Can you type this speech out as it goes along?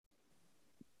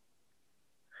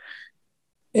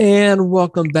And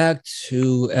welcome back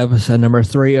to episode number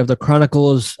 3 of the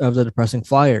Chronicles of the Depressing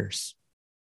Flyers.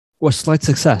 With slight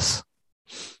success.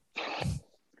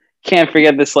 Can't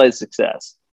forget the slight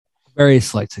success. Very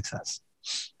slight success.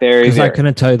 Very. Because I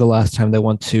couldn't tell you the last time they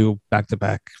won 2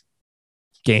 back-to-back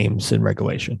games in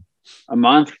regulation. A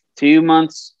month, 2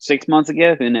 months, 6 months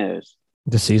ago? Who knows?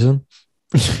 This season?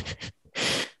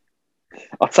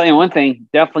 I'll tell you one thing.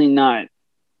 Definitely not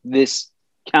this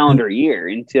calendar year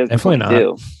in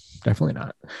 2022. Definitely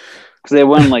not. Because they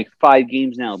won like 5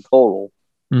 games now total.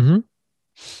 Mm-hmm.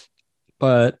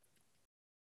 But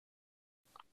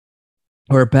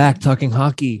we're back talking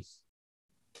hockey.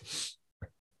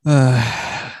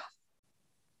 But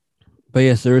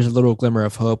yes, there is a little glimmer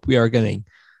of hope. We are getting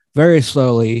very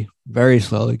slowly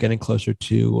getting closer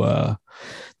to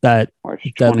that March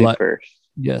 21st.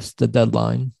 Yes, the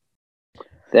deadline.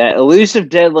 That elusive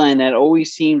deadline that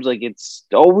always seems like it's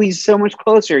always so much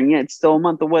closer, and yet it's still a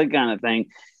month away kind of thing.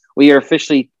 We are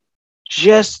officially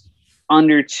just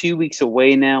under 2 weeks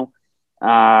away now.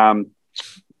 To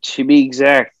be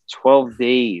exact, 12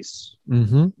 days.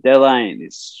 Mm-hmm. Deadline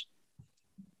is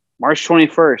March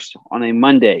 21st on a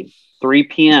Monday, 3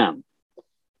 p.m.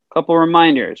 Couple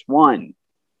reminders. One,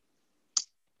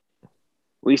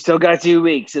 we still got 2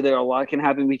 weeks, so there a lot can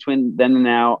happen between then and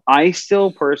now. I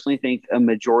still personally think a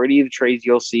majority of the trades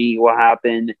you'll see will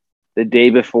happen the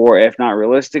day before, if not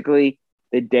realistically,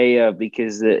 the day of,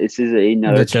 because this is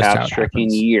another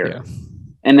cap-stricken year. Yeah.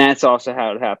 And that's also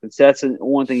how it happens. So that's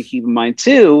one thing to keep in mind,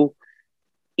 too.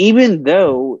 Even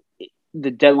though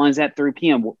the deadline's at 3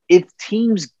 p.m., if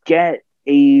teams get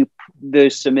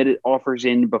those submitted offers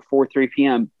in before 3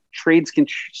 p.m., trades can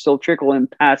still trickle in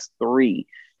past 3.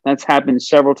 That's happened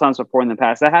several times before in the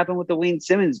past. That happened with the Wayne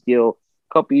Simmons deal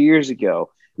a couple of years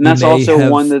ago. And that's also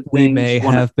one of the things. We may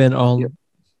have been on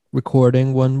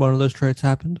recording when one of those trades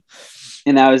happened.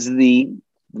 And that was the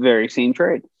very same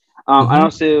trade. And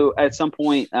also, at some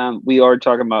point, we are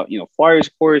talking about, Flyers,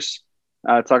 of course,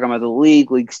 talking about the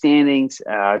league standings,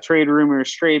 trade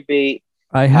rumors, trade bait.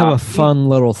 I have a fun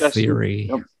little theory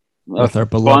with our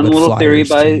beloved fun little Flyers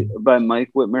theory by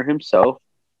Mike Whitmer himself.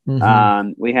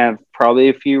 Mm-hmm. We have probably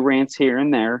a few rants here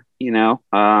and there,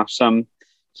 some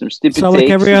stupid takes. Like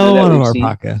every other one of our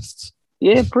podcasts.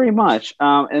 Yeah, pretty much.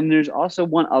 And there's also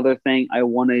one other thing I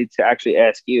wanted to actually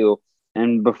ask you.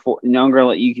 And before, I'm going to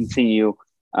let you continue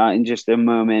in just a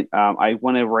moment. I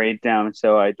want to write it down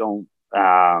so I don't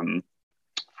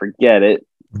forget it.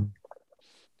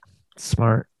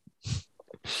 Smart.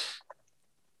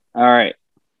 All right.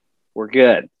 We're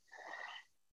good.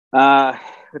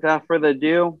 Without further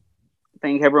ado, I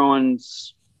think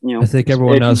everyone's, I think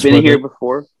everyone knows been here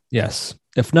before. Yes.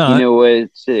 If not, you know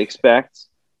what to expect.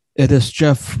 It is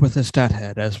Jeff with his stat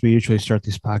head, as we usually start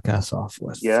these podcasts off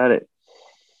with. Got it.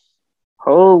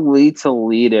 Holy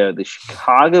Toledo. The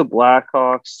Chicago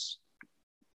Blackhawks,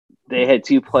 they had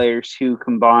 2 players who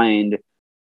combined,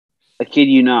 I kid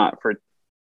you not, for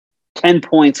 10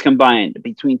 points combined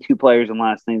between 2 players in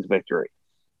last night's victory.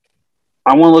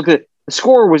 I want to look at the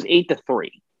score was 8-3,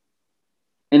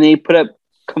 and they put up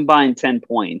combined 10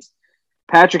 points.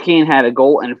 Patrick Kane had a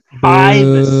goal and 5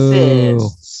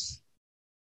 assists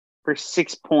for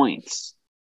 6 points.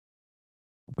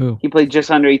 Boo. He played just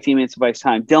under 18 minutes of ice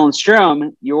time. Dylan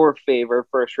Strome, your favorite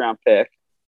first-round pick,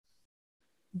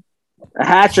 a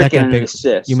hat trick and an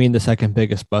assist. You mean the second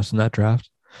biggest bust in that draft?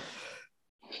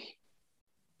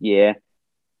 Yeah.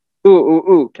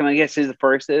 Ooh. Can I guess who the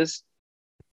first is?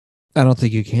 I don't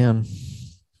think you can.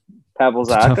 Pavel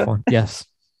Zacha? Tough one. Yes.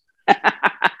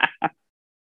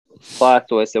 Plot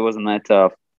twist. It wasn't that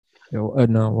tough. No, it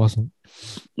wasn't.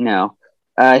 No.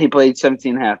 He played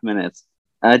 17 and a half minutes.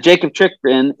 Jacob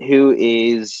Chychrun, who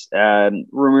is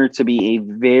rumored to be a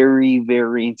very,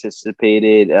 very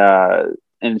anticipated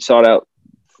and sought out,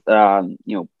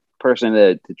 person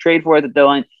to trade for at the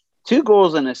deadline. 2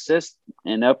 goals and assists,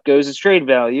 and up goes his trade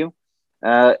value.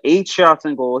 8 shots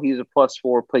on goal. He's a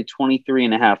 +4, played 23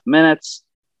 and a half minutes.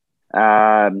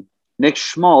 Nick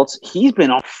Schmaltz, he's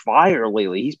been on fire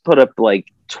lately. He's put up like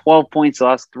 12 points the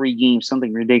last 3 games,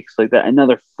 something ridiculous like that.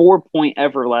 Another 4-point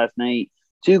effort last night.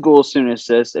 2 goals, 2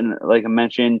 assists, and like I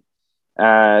mentioned,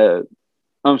 I'm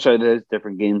sorry, that's a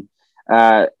different game.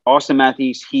 Austin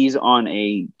Matthews, he's on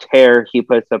a tear. He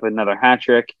puts up another hat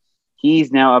trick.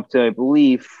 He's now up to, I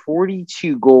believe,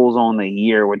 42 goals on the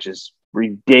year, which is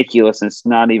ridiculous. It's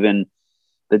not even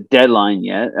the deadline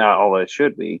yet, although it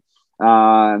should be.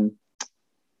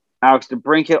 Alex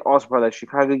DeBrincat, also part of that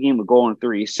Chicago game, a goal and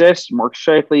 3 assists. Mark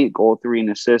Scheifele, goal, 3 and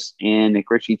assists. And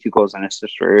Nick Ritchie, 2 goals and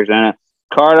assists for Arizona.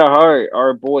 Carter Hart,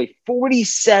 our boy,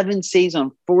 47 saves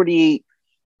on 48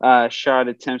 shot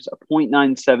attempts, a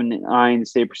 .979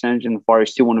 save percentage in the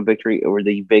Flyers 2-1 victory over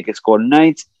the Vegas Golden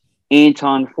Knights.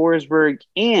 Anton Forsberg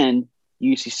and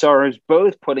UC Saros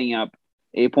both putting up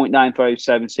a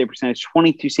 .957 save percentage,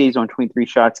 22 saves on 23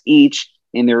 shots each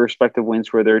in their respective wins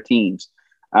for their teams.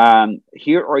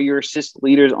 Here are your assist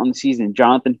leaders on the season.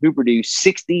 Jonathan Huberdeau,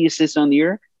 60 assists on the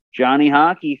year. Johnny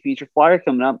Hockey, feature flyer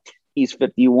coming up. He's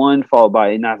 51, followed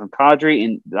by Nazem Kadri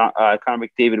and Connor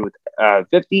McDavid with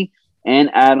 50, and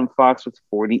Adam Fox with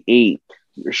 48.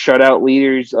 Your shutout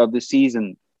leaders of the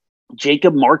season.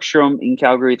 Jacob Markstrom in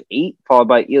Calgary with 8, followed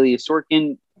by Ilya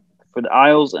Sorkin for the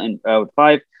Isles and with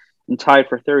 5. And tied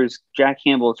for third is Jack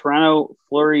Campbell of Toronto,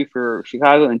 Fleury for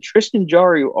Chicago, and Tristan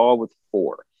Jarry all with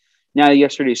 4. Now,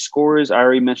 yesterday's scores, I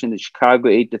already mentioned that Chicago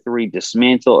 8-3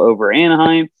 dismantle over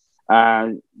Anaheim.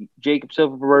 Jacob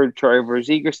Silverberg, Trevor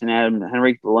Zegras, and Adam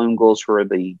Henrique, the lone goals for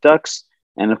the Ducks.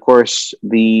 And, of course,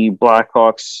 the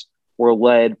Blackhawks were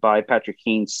led by Patrick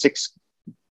Kane's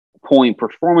 6-point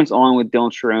performance, along with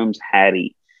Dylan Strome's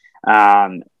Hattie.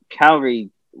 Calgary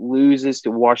loses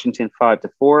to Washington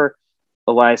 5-4.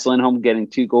 Elias Lindholm getting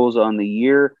 2 goals on the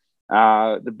year.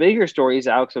 The bigger story is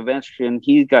Alex Ovechkin.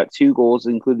 He's got 2 goals,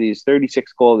 including his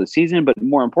 36th goal of the season. But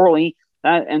more importantly,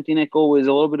 that empty net goal was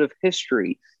a little bit of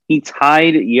history. He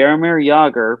tied Jaromir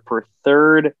Jagr for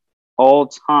 3rd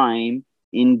all-time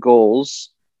in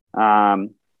goals. And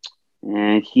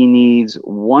he needs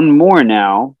 1 more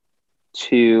now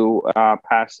to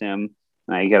pass him.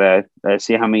 I got to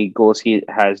see how many goals he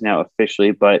has now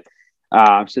officially. But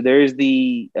so there's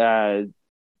the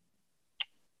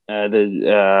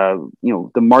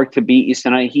mark to beat is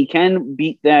tonight. He can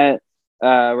beat that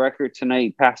record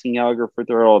tonight, passing Jagr for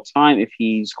 3rd all time if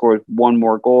he scores 1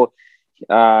 more goal.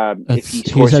 If he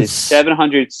scores his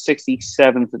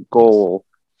 767th goal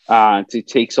to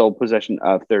take sole possession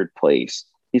of 3rd place.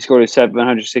 He scored his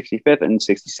 765th and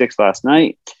 66th last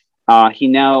night. He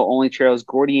now only trails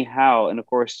Gordie Howe and, of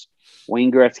course,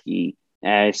 Wayne Gretzky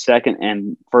as 2nd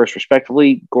and 1st,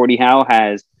 respectively. Gordie Howe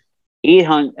has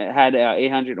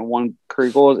 801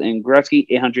 career goals, and Gretzky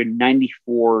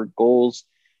 894 goals.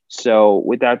 So,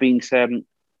 with that being said,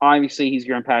 obviously he's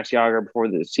going to pass Jagr before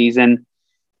the season.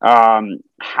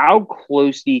 How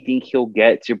close do you think he'll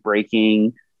get to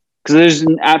breaking? Because there's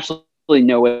absolutely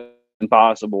no way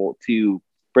possible to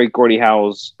break Gordie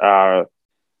Howe's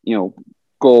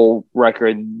goal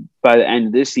record by the end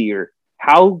of this year.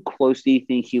 How close do you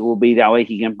think he will be? That way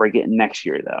he can break it next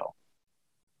year, though.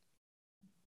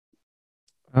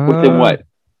 Within what?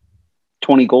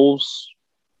 20 goals?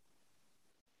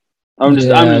 I'm just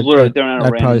literally throwing out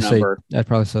a random number. I'd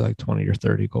probably say like 20 or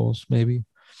 30 goals, maybe.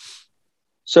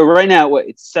 So right now,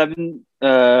 it's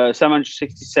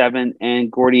 767,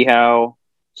 and Gordie Howe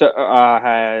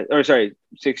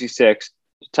 66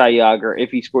 to tie Jagr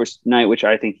if he scores tonight, which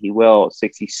I think he will,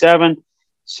 67.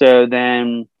 So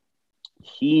then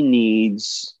he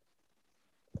needs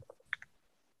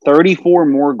 34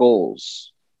 more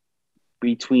goals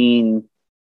between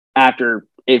after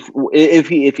if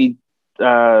he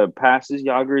passes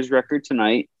Jagr's record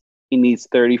tonight, he needs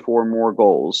 34 more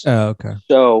goals. Oh, okay.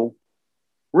 So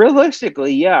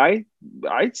realistically, yeah,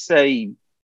 I'd say you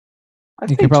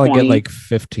could probably get like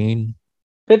 15.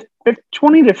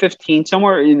 20 to 15,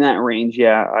 somewhere in that range.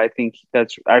 Yeah, I think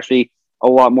that's actually a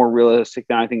lot more realistic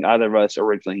than I think either of us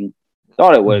originally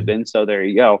thought it would have been. So there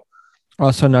you go.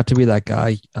 Also, not to be that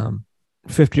guy,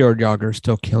 50-year-old Jagr is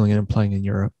still killing it and playing in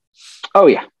Europe. Oh,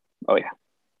 yeah.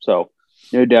 So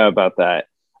no doubt about that.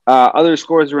 Other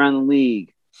scores around the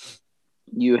league.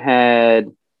 You had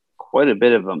quite a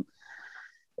bit of them.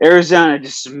 Arizona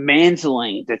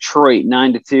dismantling Detroit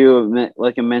 9-2.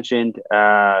 Like I mentioned,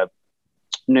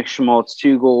 Nick Schmaltz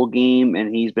 2-goal game,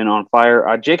 and he's been on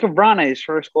fire. Jacob Vrana, his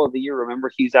first goal of the year.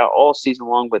 Remember, he's out all season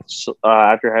long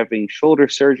after having shoulder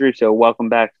surgery. So welcome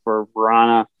back for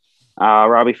Vrana.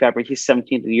 Robbie Fabry, he's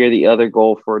 17th of the year. The other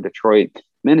goal for Detroit.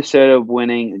 Minnesota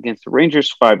winning against the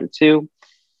Rangers 5-2.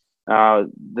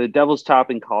 The Devils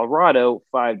topping Colorado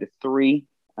 5-3.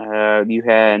 You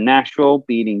had Nashville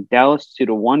beating Dallas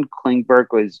 2-1. Klingberg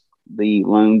was the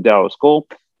lone Dallas goal.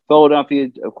 Philadelphia,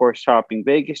 of course, topping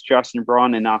Vegas. Justin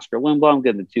Braun and Oscar Lindblom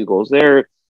getting the 2 goals there.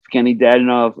 Kenny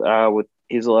Dadonov with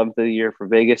his 11th of the year for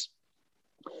Vegas.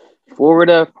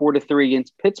 Florida 4-3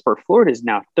 against Pittsburgh. Florida is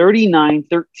now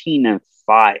 39-13-5.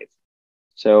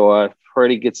 So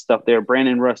pretty good stuff there.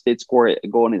 Brandon Russ did score a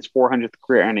goal in his 400th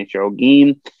career NHL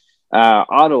game.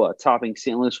 Ottawa topping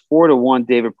St. Louis 4-1.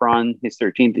 David Braun, his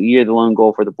 13th of the year, the lone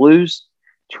goal for the Blues.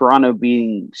 Toronto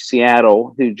beating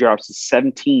Seattle, who drops to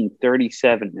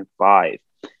 17-37-5.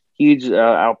 Huge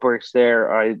outburst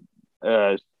there.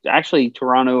 Actually,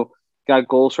 Toronto got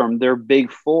goals from their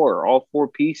big four, all four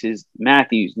pieces: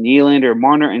 Matthews, Nylander,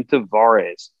 Marner, and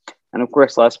Tavares. And of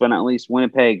course, last but not least,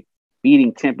 Winnipeg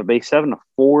beating Tampa Bay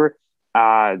 7-4.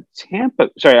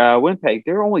 Winnipeg,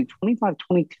 they're only 25,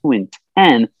 22, and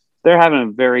 10. They're having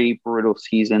a very brutal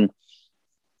season.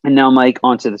 And now, Mike,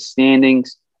 onto the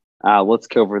standings. Let's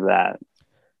cover that.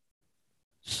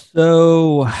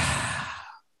 So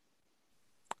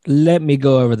let me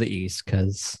go over the East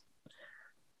because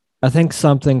I think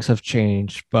some things have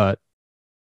changed, but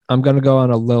I'm going to go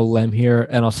on a little limb here,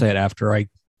 and I'll say it after I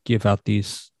give out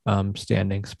these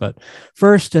standings. But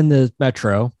first in the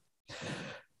Metro,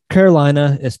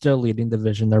 Carolina is still leading the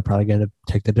division. They're probably going to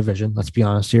take the division. Let's be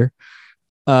honest here.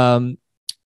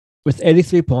 With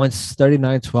 83 points,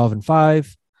 39, 12, and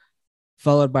 5,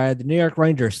 followed by the New York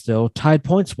Rangers, still tied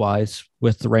points-wise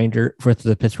with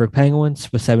the Pittsburgh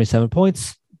Penguins with 77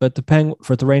 points. But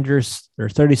for the Rangers, they're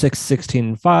 36, 16,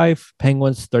 and 5.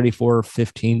 Penguins, 34,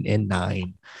 15, and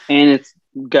 9. And it's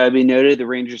got to be noted, the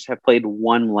Rangers have played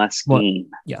one less game.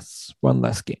 Yes, one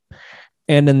less game.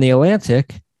 And in the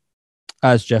Atlantic,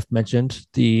 as Jeff mentioned,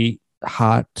 the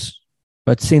hot,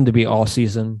 but seem to be all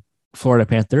season Florida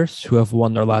Panthers, who have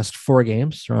won their last 4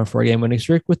 games. They're on a 4-game winning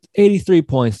streak with 83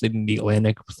 points, leading the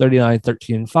Atlantic 39,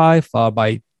 13, and 5, followed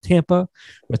by Tampa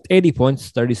with 80 points,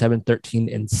 37,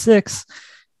 13, and 6.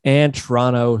 And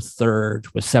Toronto third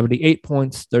with 78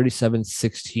 points, 37,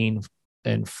 16,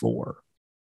 and 4.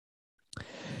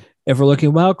 If we're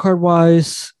looking wildcard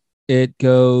wise, it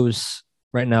goes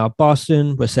right now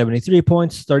Boston with 73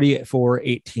 points, 34,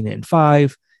 18, and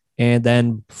 5. And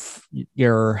then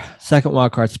your second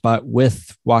wildcard spot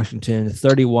with Washington,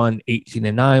 31, 18,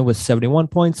 and 9 with 71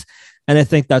 points. And I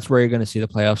think that's where you're going to see the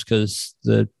playoffs because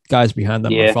the guys behind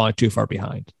them are falling too far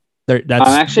behind. That's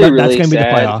going to be the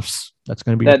playoffs. That's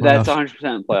going to be that's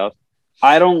 100% playoffs.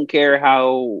 I don't care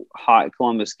how hot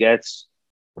Columbus gets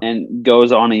and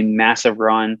goes on a massive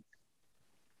run.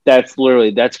 That's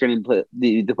going to play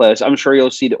the playoffs. I'm sure you'll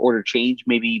see the order change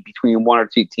maybe between 1 or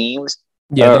 2 teams.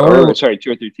 Yeah, 2 or 3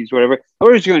 teams, whatever. The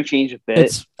order's going to change a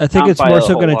bit. I think it's more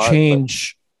so going to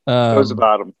change towards the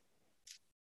bottom.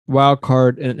 Wild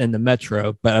card in the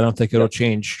Metro, but I don't think it'll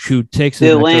change who takes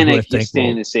the Atlantic is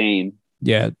staying the same.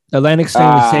 Yeah, Atlantic's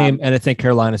staying the same, and I think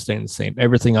Carolina's staying the same.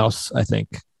 Everything else, I think,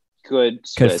 could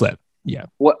flip. Yeah.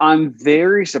 What I'm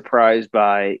very surprised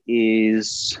by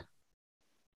is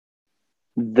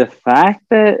the fact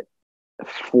that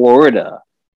Florida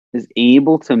is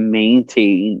able to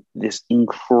maintain this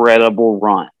incredible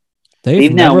run.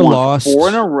 They've now never won lost 4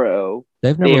 in a row.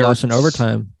 They've never lost in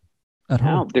overtime at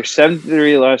home. They're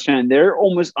 7-3 last time. They're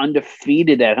almost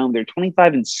undefeated at home. They're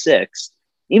 25-6.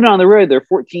 Even on the road, they're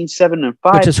 14-7 and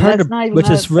 5. Which is hard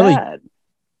really bad.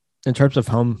 In terms of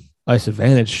home ice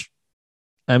advantage.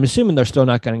 I'm assuming they're still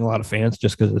not getting a lot of fans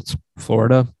just because it's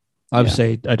Florida. I would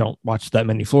say I don't watch that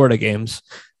many Florida games,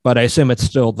 but I assume it's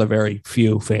still the very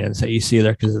few fans that you see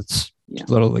there because it's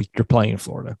literally you're playing in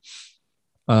Florida.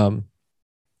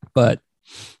 But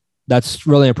that's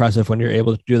really impressive when you're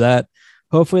able to do that.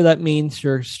 Hopefully that means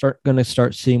you're going to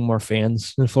start seeing more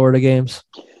fans in Florida games.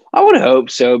 I would hope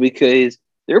so because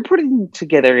they're putting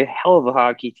together a hell of a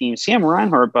hockey team. Sam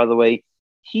Reinhart, by the way,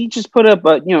 he just put up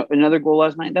another goal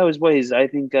last night. That was his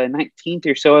 19th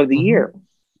or so of the year.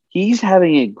 He's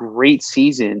having a great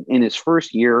season in his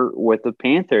first year with the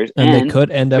Panthers, and they could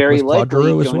end up very with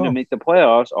likely Claude going to make the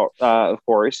playoffs. Of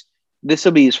course, this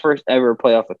will be his first ever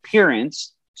playoff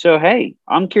appearance. So, hey,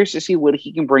 I'm curious to see what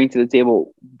he can bring to the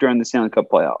table during the Stanley Cup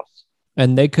playoffs.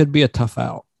 And they could be a tough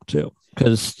out too,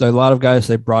 because a lot of guys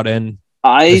they brought in.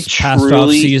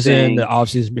 The off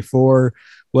season before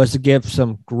was to give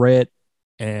some grit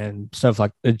and stuff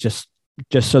like it, just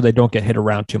so they don't get hit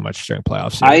around too much during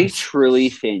playoff seasons. I truly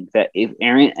think that if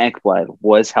Aaron Ekblad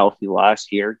was healthy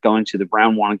last year, going to the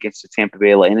round 1 against the Tampa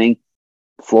Bay Lightning,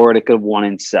 Florida could have won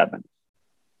in 7.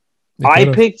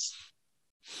 I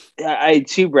had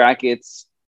 2 brackets.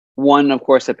 One, of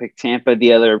course, I picked Tampa.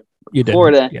 The other,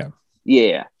 Florida.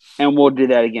 Yeah. And we'll do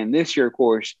that again this year, of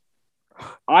course.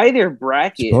 Either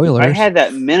bracket, Spoilers. I had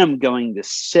that minimum going to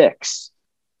 6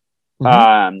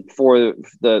 for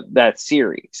that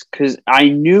series because I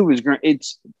knew it was going.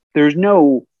 There's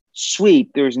no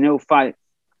sweep. There's no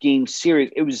 5-game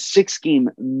series. It was a 6-game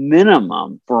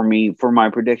minimum for me for my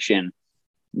prediction.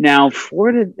 Now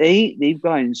Florida, they've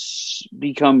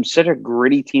become such a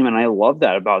gritty team, and I love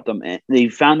that about them. And they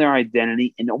found their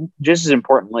identity, and just as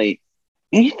importantly,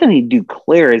 Anthony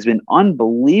Duclair has been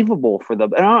unbelievable for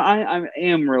them. And I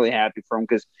am really happy for him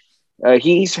because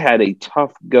he's had a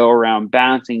tough go around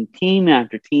bouncing team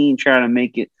after team, trying to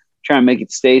make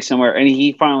it stay somewhere. And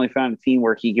he finally found a team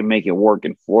where he can make it work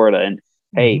in Florida. And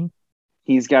hey,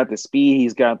 He's got the speed.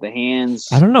 He's got the hands.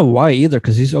 I don't know why either,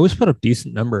 because he's always put up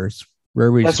decent numbers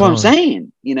wherever he's That's what I'm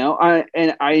saying.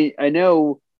 I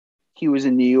know he was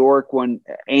in New York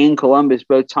and Columbus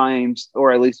both times,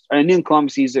 or at least I knew in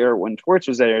Columbus he's there when Torts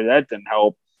was there. That didn't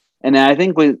help. And I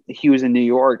think when he was in New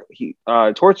York,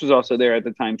 Torts was also there at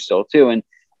the time still too. And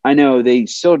I know they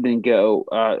still didn't go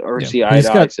see eye He's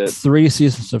to got eye. 3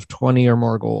 seasons of 20 or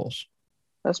more goals.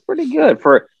 That's pretty good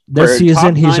for this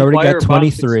season. He's already got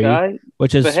 23, guy,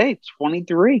 which is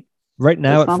 23 right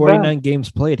now at 49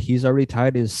 games played. He's already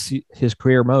tied his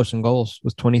career most in goals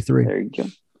with 23.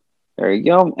 There you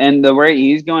go. And the rate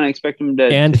he's going, I expect him to.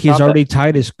 And he's already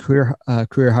tied his career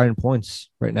high in points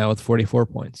right now with 44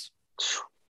 points.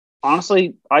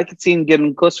 Honestly, I could see him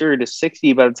getting closer to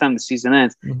 60 by the time the season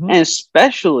ends, and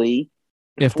especially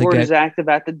if Florida's active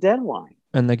at the deadline.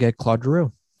 And they get Claude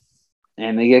Giroux.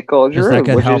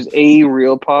 Which is a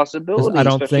real possibility, I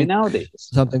don't especially think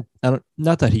nowadays.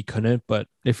 Not that he couldn't, but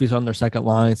if he's on their second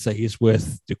line, say he's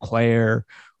with Duclair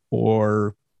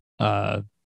or who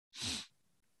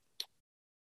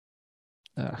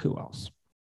else?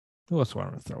 Who else do I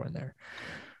want to throw in there?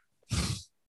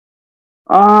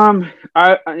 I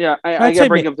gotta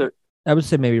bring up the. I would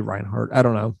say maybe Reinhardt. I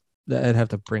don't know. I'd have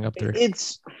to bring up their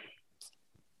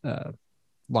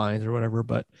lines or whatever.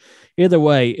 But either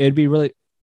way, it'd be really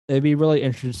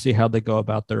interesting to see how they go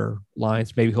about their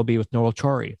lines. Maybe he'll be with Noel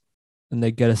Chari, and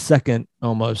they get a second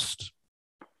almost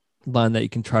line that you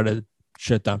can try to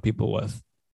shut down people with.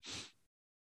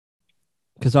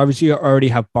 Because obviously you already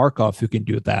have Barkov who can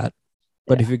do that.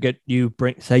 But if you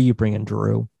bring in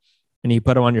Giroux and you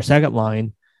put him on your second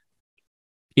line,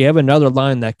 you have another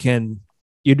line that can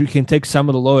take some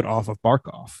of the load off of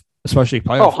Barkov, especially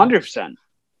playoff. 100%.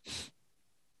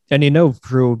 And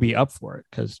Giroux will be up for it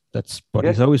because that's what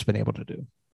he's always been able to do.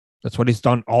 That's what he's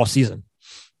done all season,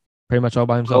 pretty much all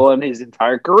by himself. Well, in his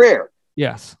entire career.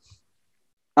 Yes.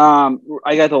 I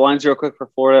got the lines real quick for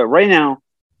Florida. Right now,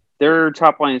 their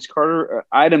top line is Carter.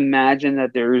 I'd imagine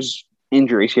that there's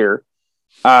injuries here.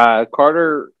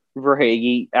 Carter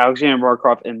Verhaeghe, Alexander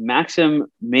Barkov, and Maxim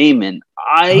Mayman.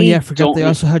 I forgot they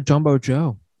also had Jumbo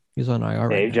Joe. He's on IR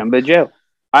right now. Jumbo Joe.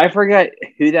 I forget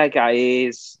who that guy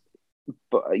is.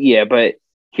 But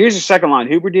here's the second line.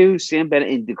 Huberdeau, Sam Bennett,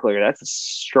 and Duclair. That's a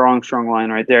strong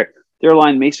line right there. Their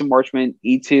line, Mason Marchment,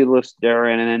 E2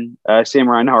 Lustarin, and Sam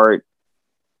Reinhart.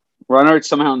 Reinhart's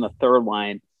somehow on the third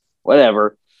line.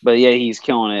 Whatever. But yeah, he's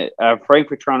killing it. Frank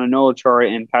Petrano, Noel Chara,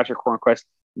 and Patrick Hornquist.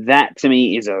 That to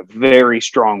me is a very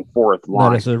strong fourth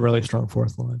line. That is a really strong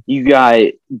fourth line. You got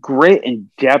grit and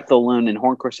depth alone in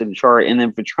Hornquist and Chara, and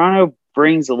then Petrano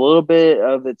brings a little bit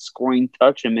of its scoring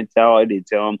touch and mentality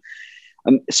to him.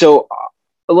 So,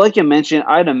 like you mentioned,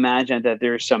 I'd imagine that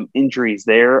there's some injuries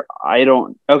there.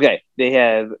 They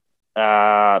have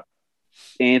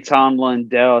Anton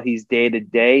Lundell. He's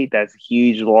day-to-day. That's a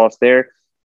huge loss there.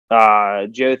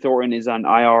 Joe Thornton is on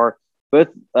IR. Both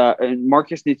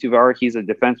Marcus Nituvar, he's a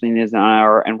defenseman, is on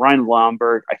IR. And Ryan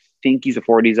Lomberg, I think he's a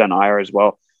forward. He's on IR as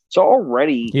well. So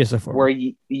already, where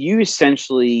you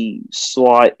essentially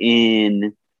slot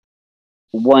in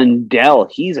Lundell,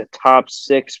 he's a top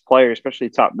 6 player, especially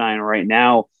top 9 right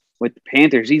now with the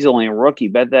Panthers. He's only a rookie.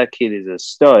 Bet that kid is a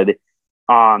stud.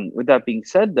 With that being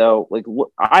said, though,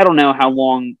 I don't know how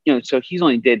long, so he's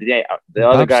only day to day. The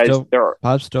other guys,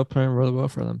 Bob's still playing really well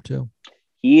for them too.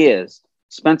 He is.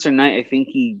 Spencer Knight, I think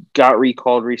he got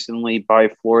recalled recently by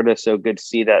Florida, so good to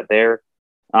see that there.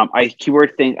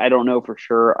 Keyword thing, I don't know for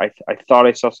sure. I thought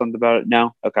I saw something about it.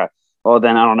 No? Okay. Well,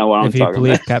 then I don't know what I'm talking about. If you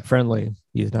believe Cap Friendly,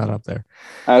 he's not up there.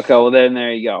 Okay, well, then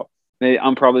there you go.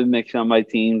 I'm probably mixing up my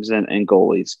teams and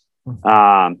goalies.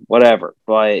 Whatever.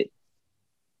 But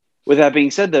with that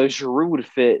being said, though, Giroux would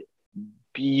fit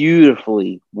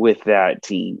beautifully with that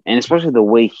team. And especially the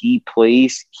way he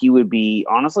plays, he would be,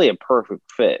 honestly, a perfect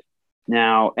fit.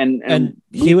 Now, and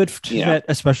he would fit,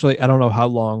 especially, I don't know how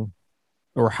long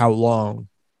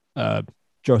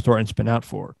Joe Thornton's been out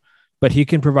for, but he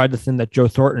can provide the thing that Joe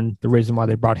Thornton, the reason why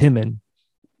they brought him in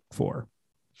for.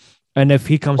 And if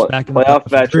he comes back in the playoff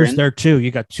veteran there too,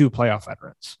 you got 2 playoff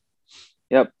veterans.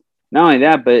 Yep. Not only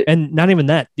that, but and not even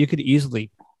that, you could easily.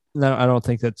 No, I don't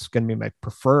think that's going to be my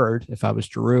preferred if I was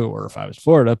Giroux or if I was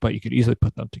Florida, but you could easily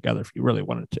put them together if you really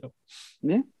wanted to.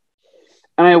 Yeah.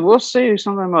 And I will say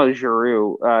something about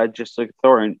Giroux, just like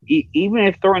Thornton. Even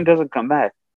if Thornton doesn't come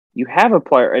back, you have a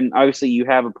player, and obviously you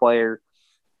have a player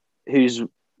who's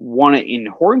won it in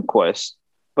Hornquist,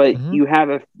 but you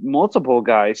have multiple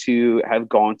guys who have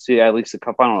gone to at least a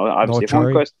cup final. Obviously,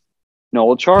 Hornquist,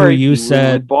 Noel Chari, who you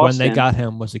said when they got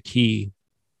him was a key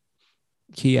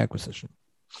acquisition.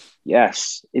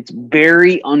 Yes, it's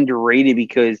very underrated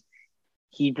because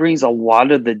he brings a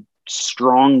lot of the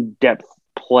strong depth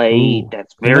play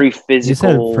that's very physical. He's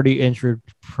had a pretty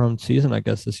injured-prone season, I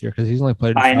guess, this year because he's only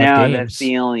played in 5 know games. that's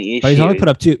the only issue. But he's only put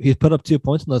up 2. He's put up 2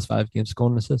 points in those 5 games,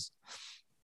 scoring assists.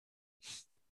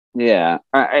 Yeah,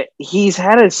 he's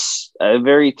had a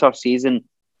very tough season.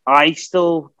 I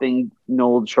still think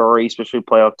Noel Chari, especially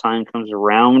playoff time comes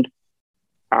around.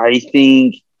 I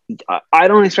think I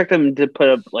don't expect him to put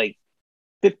up like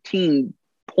 15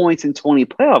 points in 20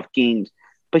 playoff games,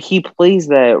 but he plays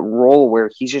that role where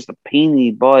he's just a pain in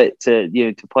the butt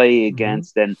to play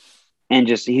against, and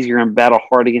just he's going to battle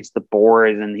hard against the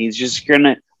boards, and he's going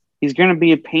to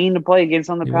be a pain to play against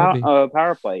on the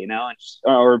power play,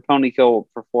 or penalty kill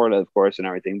for Florida, of course, and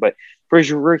everything. But for his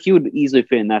career, he would easily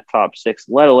fit in that top 6,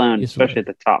 let alone especially at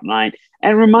the top 9.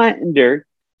 And reminder,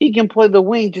 he can play the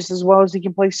wing just as well as he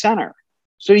can play center,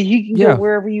 so he can go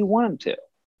wherever you want him to.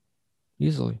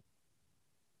 Easily.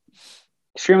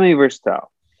 Extremely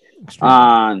versatile.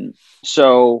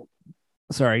 So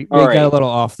sorry, we got a little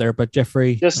off there, but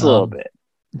Jeffrey, just a little bit,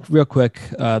 real quick.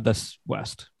 This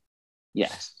West,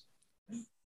 yes,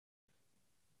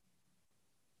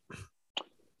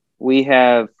 we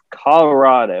have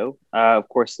Colorado, of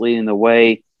course, leading the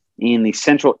way in the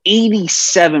Central,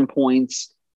 87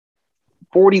 points,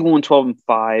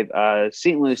 41-12-5.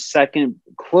 St. Louis second,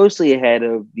 closely ahead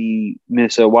of the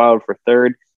Minnesota Wild for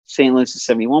third. St. Louis is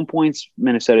 71 points,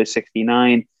 Minnesota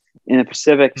 69. In the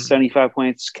Pacific, 75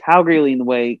 points. Calgary leading the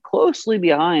way, closely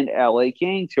behind LA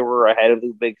Kings, who are ahead of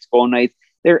the Big Skull Knights.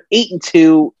 They're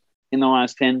 8-2 in the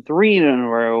last 10, 3 in a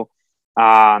row.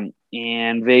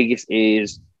 And Vegas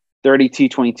is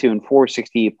 32-22 4,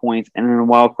 68 points. And then the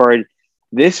wild card,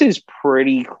 this is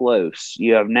pretty close.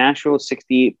 You have Nashville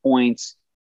 68 points,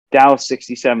 Dallas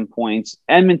 67 points,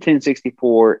 Edmonton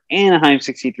 64, Anaheim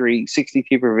 63,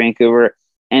 62 for Vancouver.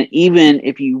 And even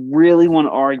if you really want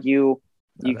to argue,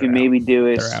 you can maybe do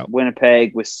it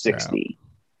Winnipeg with 60.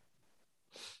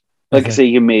 Like I say,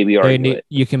 you can maybe argue it.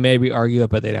 You can maybe argue it,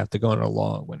 but they'd have to go on a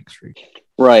long winning streak.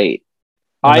 Right.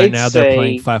 Right now they're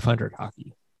playing 500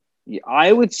 hockey.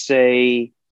 I would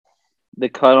say the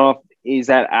cutoff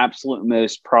is at absolute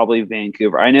most probably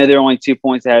Vancouver. I know they're only 2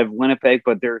 points ahead of Winnipeg,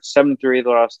 but they're 7-3 of the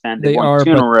last 10. They won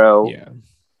 2 in a row. Yeah.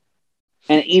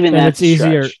 And even that's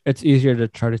easier. It's easier to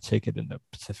try to take it in the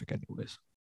Pacific, anyways.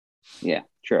 Yeah,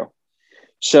 true.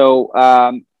 So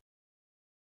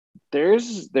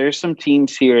there's some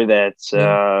teams here that's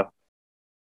it's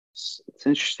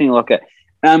interesting to look at.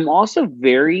 I'm also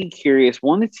very curious.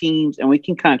 One of the teams, and we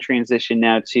can kind of transition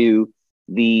now to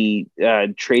the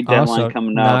trade deadline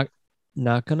coming up.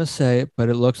 Not going to say it, but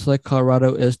it looks like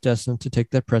Colorado is destined to take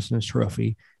that President's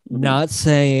Trophy. Mm-hmm. Not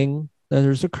saying that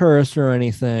there's a curse or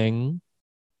anything.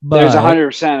 But there's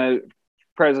 100% a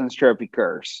President's Trophy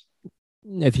curse.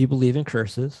 If you believe in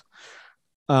curses.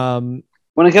 When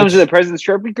it comes to the President's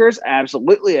Trophy curse,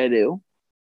 absolutely I do.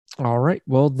 All right.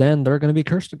 Well, then they're going to be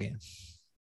cursed again.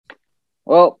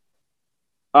 Well,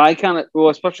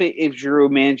 especially if Giroux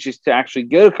manages to actually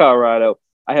go to Colorado,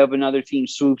 I hope another team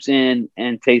swoops in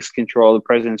and takes control of the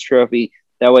President's Trophy.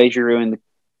 That way Giroux and the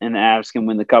Avs can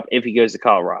win the cup if he goes to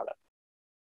Colorado.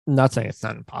 I'm not saying it's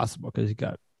not impossible because you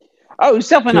got... Oh, it's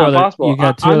definitely not possible. You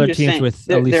got 2 other teams with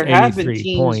at least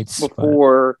 83 points.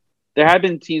 There have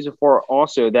been teams before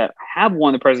also that have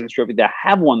won the President's Trophy, that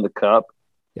have won the cup.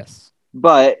 Yes.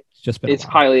 But it's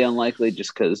highly unlikely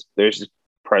just because there's a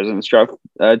President's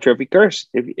Trophy curse.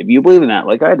 If you believe in that,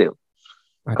 like I do.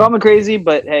 Call me crazy,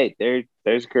 but hey,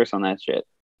 there's a curse on that shit.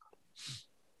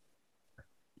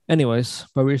 Anyways,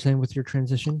 what were you saying with your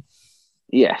transition?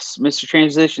 Yes. Mr.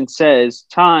 Transition says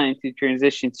time to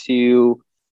transition to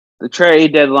the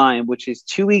trade deadline, which is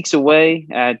 2 weeks away,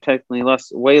 technically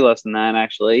way less than that,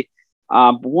 actually.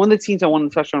 But one of the teams I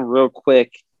want to touch on real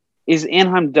quick is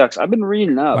Anaheim Ducks. I've been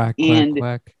reading up,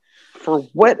 quack. For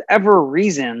whatever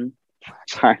reason,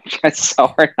 sorry, it's so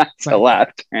hard not to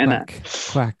laugh. Quack.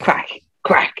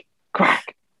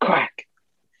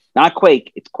 Not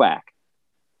quake, it's quack.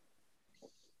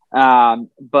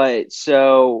 But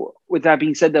so with that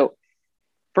being said, though,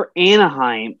 for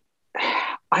Anaheim,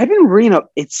 I've been reading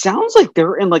up. It sounds like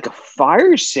they're in like a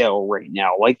fire sale right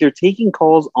now. Like they're taking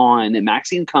calls on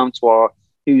Maxime Comtois,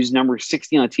 who's number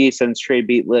 60 on TSN's trade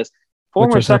beat list,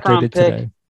 former second round pick, today.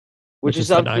 which is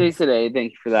updated today.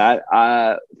 Thank you for that.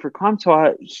 For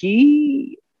Comtois,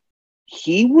 he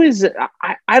was.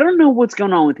 I don't know what's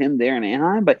going on with him there in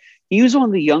Anaheim, but he was one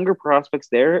of the younger prospects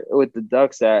there with the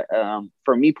Ducks. That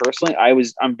for me personally,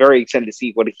 I'm very excited to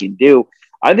see what he can do.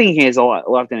 I think he has a lot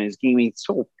left in his game. He's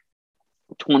still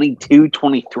 22,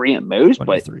 23 at most,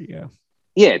 23, but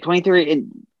yeah, 23,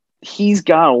 and he's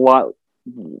got a lot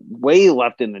way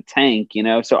left in the tank,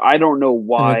 So I don't know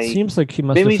why. And it seems like he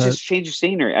must maybe have he's just changed the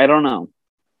scenery. I don't know.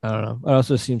 I don't know. It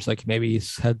also seems like maybe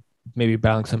he's had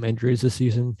battling some injuries this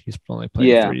season. He's only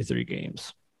played 33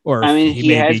 games. Or I mean, he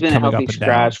may has be been a coming healthy up and down.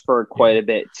 scratch for quite a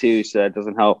bit too, so that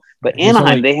doesn't help. But Yeah,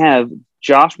 Anaheim, they have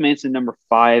Josh Manson number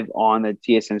 5 on the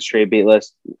TSN straight bait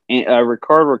list,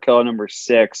 Rickard Rakell number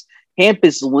 6,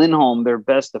 Hampus Lindholm, their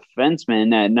best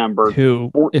defenseman at number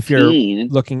 14. If you're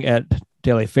looking at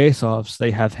daily faceoffs, they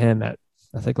have him at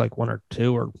I think like 1 or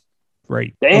 2 or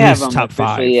right. They have him top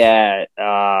 5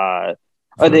 at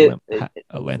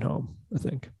Lindholm, I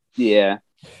think. Yeah.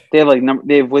 They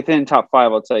have within top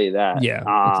 5, I'll tell you that. Yeah,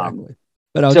 exactly.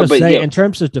 But I'll just say, in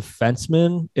terms of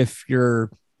defensemen, if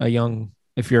you're a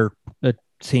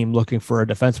team looking for a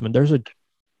defenseman, there's a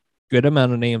good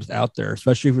amount of names out there,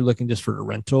 especially if you're looking just for a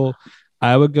rental.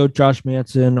 I would go Josh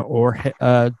Manson or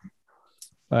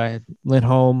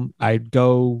Lindholm. I'd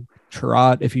go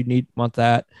Chirot if you want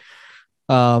that.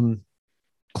 Klingberg,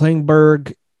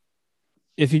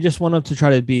 if you just want him to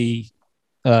try to be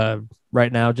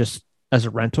right now just as a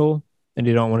rental and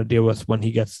you don't want to deal with when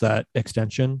he gets that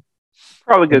extension,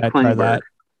 probably good Klingberg. That.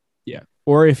 Yeah.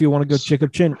 Or if you want to go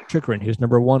Jakob Chychrun, who's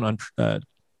number 1 on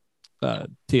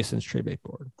TSN's trade bait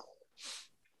board.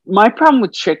 My problem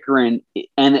with Chychrun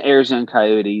and the Arizona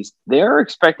Coyotes, they're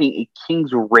expecting a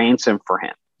king's ransom for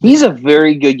him. He's a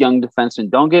very good young defenseman.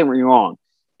 Don't get me wrong.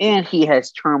 And he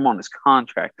has term on his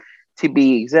contract. To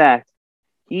be exact,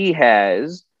 he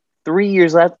has 3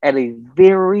 years left at a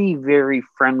very, very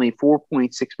friendly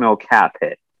 $4.6 million cap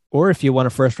hit. Or if you want a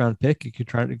first-round pick, you could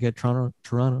try to get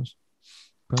Toronto's.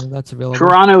 Probably that's available.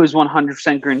 Toronto is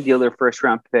 100% going to deal their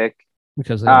first-round pick.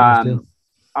 Because they always do.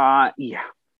 Yeah.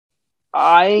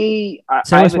 I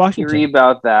have a theory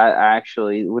about that,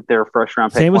 actually, with their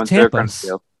first-round pick. Same with Tampa.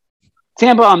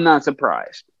 Tampa, I'm not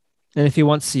surprised. And if you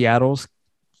want Seattle's,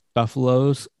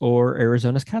 Buffalo's, or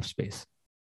Arizona's cap space.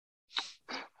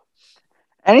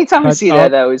 Anytime I see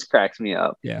that always cracks me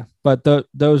up. Yeah, but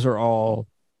those are all,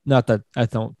 not that I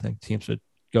don't think teams would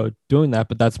go doing that,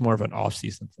 but that's more of an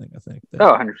off-season thing, I think.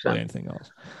 100%. Anything else.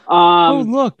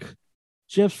 Look.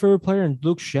 Jeff's favorite player and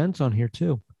Luke Schenn's on here,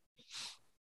 too.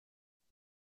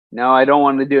 No, I don't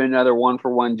want to do another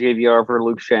 1-for-1 JVR for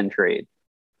Luke Schenn trade.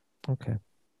 Okay.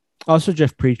 Also,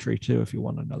 Jeff Petrie, too, if you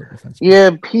want another defense. Yeah,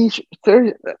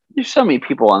 there's so many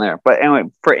people on there. But anyway,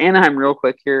 for Anaheim, real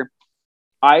quick here,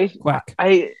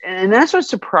 and that's what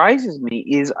surprises me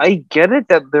is I get it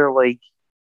that they're right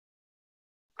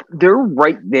there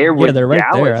with they're right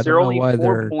Dallas. There. They're only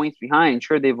 4 points behind.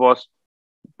 Sure, they've lost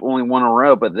only 1 in a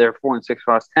row, but they're 4-6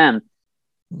 last 10.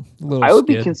 I would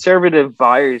be conservative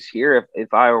buyers here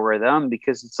if I were them,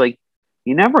 because it's like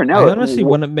you never know. I honestly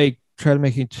wouldn't try to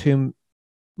make it too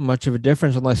much of a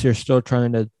difference unless you're still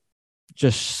trying to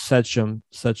just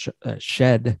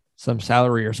shed some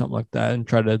salary or something like that and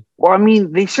try to. Well, I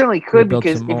mean, they certainly could,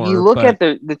 because if you look at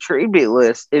the trade bait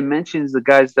list, it mentions the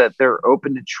guys that they're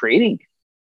open to trading.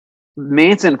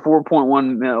 Manson,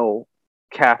 4.1 mil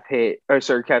cap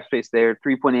space there,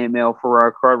 3.8 mil for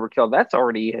Rickard Rakell. That's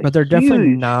already but they're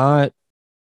definitely not.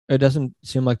 It doesn't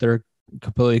seem like they're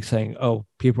completely saying, "Oh,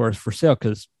 people are for sale,"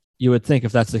 because you would think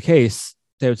if that's the case,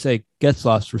 they would say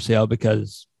Getzlaf's for sale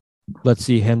because let's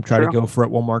see him try to go for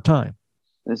it one more time.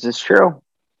 This is true,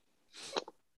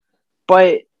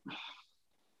 but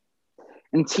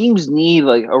teams need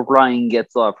like a Ryan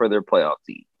Getzlaf for their playoff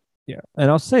team. Yeah,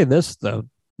 and I'll say this though,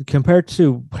 compared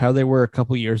to how they were a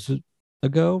couple years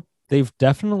ago, they've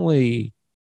definitely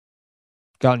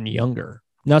gotten younger.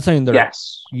 Not saying they're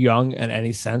young in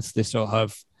any sense. They still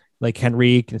have like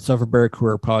Henrique and Silverberg, who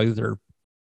are probably their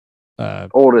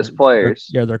oldest players.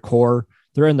 Their core.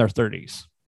 They're in their 30s.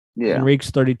 Yeah,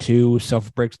 Henrique's 32,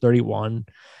 Silverberg's 31.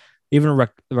 Even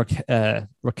Rickard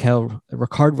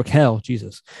Rakell,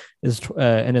 Jesus, is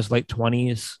in his late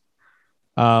 20s.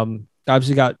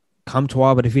 Obviously got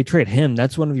Comtois, but if you trade him,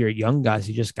 that's one of your young guys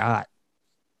you just got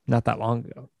not that long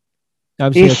ago.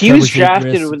 He was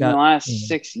drafted within the last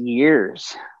 6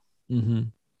 years. Mm-hmm.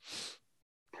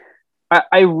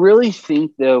 I really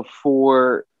think, though,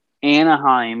 for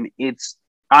Anaheim,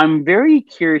 I'm very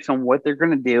curious on what they're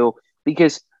going to do,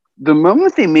 because the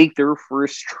moment they make their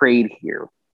first trade here,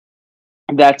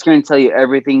 that's going to tell you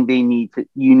everything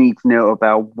you need to know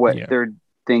about what they're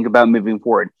thinking about moving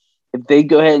forward. If they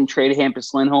go ahead and trade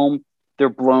Hampus Lindholm, they're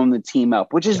blowing the team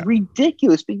up, which is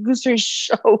ridiculous because they're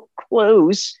so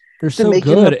close. They're so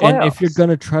good. And if you're going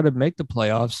to try to make the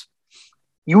playoffs,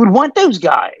 you would want those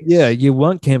guys. Yeah, you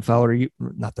want Cam Fowler.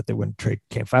 Not that they wouldn't trade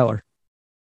Cam Fowler,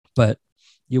 but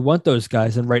you want those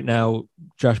guys. And right now,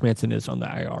 Josh Manson is on the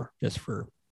IR, just for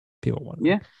people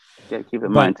wondering. Yeah. Yeah, keep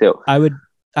in mind too.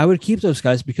 I would keep those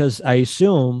guys because I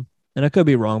assume, and I could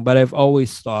be wrong, but I've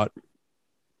always thought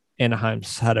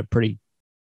Anaheim's had a pretty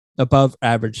above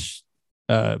average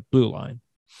blue line.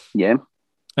 Yeah.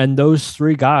 And those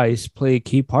three guys play a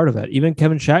key part of it. Even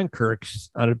Kevin Shattenkirk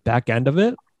on the back end of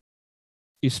it,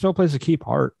 he still plays a key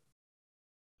part.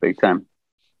 Big time.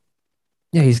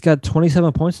 Yeah, he's got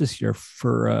 27 points this year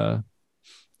for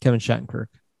Kevin Shattenkirk.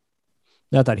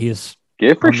 Not that he's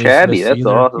good for Shaddy. That's either.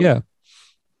 awesome. Yeah.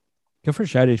 Good for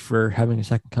Shaddy for having a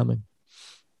second coming.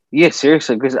 Yeah,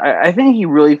 seriously, because I think he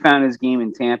really found his game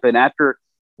in Tampa. And after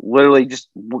literally just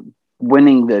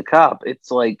winning the cup, it's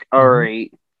like, all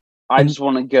right, I just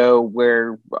want to go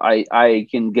where I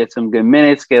can get some good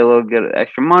minutes, get a little good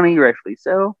extra money, rightfully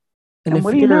so. And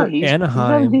what if do you know? you're He's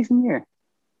having a decent year.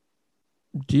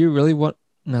 Do you really want?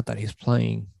 Not that he's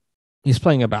playing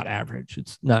about average.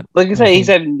 It's not like I say, he's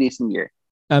having a decent year.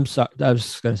 I'm sorry. I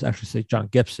was going to actually say John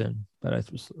Gibson, but I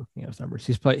was looking at his numbers.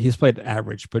 He's played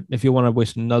average. But if you want to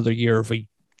waste another year of a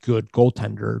good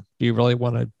goaltender, do you really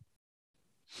want to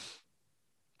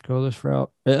go this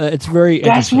route? It's very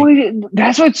interesting.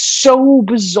 That's what's so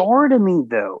bizarre to me,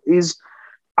 though, is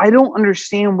I don't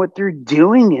understand what they're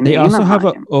doing. They also have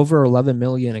over 11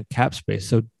 million in cap space,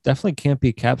 so definitely can't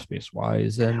be cap space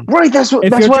wise. And right, that's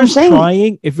what I'm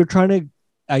saying. If you're trying to,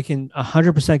 I can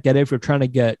 100% get it. If you're trying to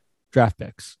get draft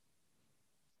picks,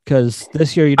 because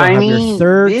this year you don't have your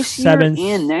third, seventh,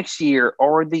 and next year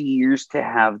are the years to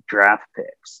have draft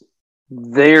picks.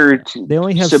 They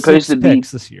only have supposed to be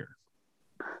picks this year.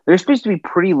 They're supposed to be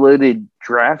pretty loaded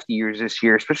draft years this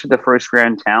year, especially the first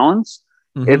round talents.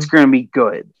 Mm-hmm. It's going to be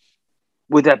good.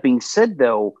 With that being said,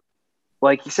 though,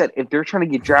 like you said, if they're trying to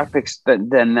get draft picks,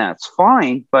 then that's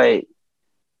fine. But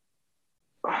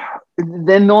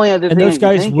then the only other thing those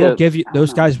guys will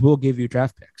give you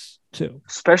draft picks too,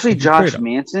 especially Josh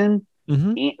Manson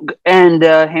and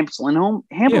Hampus Lindholm.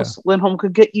 Lindholm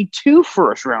could get you 2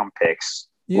 first round picks,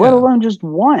 let alone just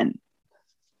 1.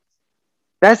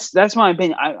 That's my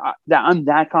opinion. I'm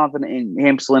that confident in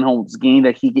Hampus Lindholm's game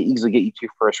that he could easily get you 2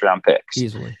 first round picks.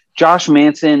 Easily. Josh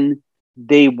Manson,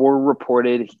 they were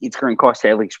reported it's going to cost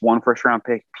at least 1 first round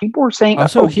pick. People were saying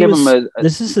also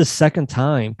this is his second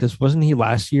time, because wasn't he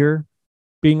last year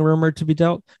being rumored to be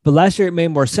dealt? But last year it made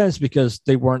more sense because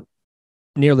they weren't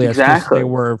nearly as close as they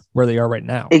were where they are right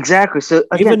now. Exactly. So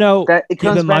again, even though it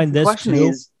comes back to the question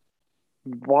is,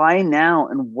 why now,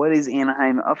 and what is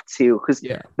Anaheim up to? Because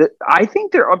I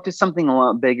think they're up to something a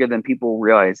lot bigger than people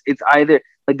realize. It's either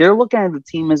like they're looking at the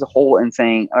team as a whole and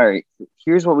saying, all right,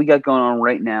 here's what we got going on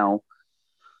right now.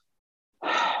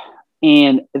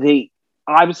 And they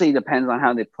obviously depends on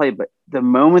how they play, but the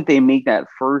moment they make that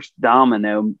first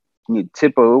domino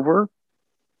tip over,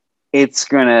 it's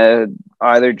going to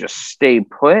either just stay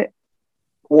put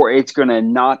or it's going to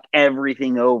knock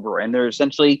everything over. And they're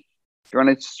essentially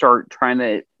going to start trying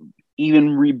to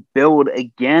even rebuild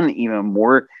again even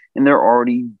more, and they're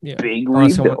already big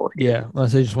rebuild.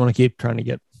 Unless they just want to keep trying to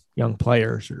get young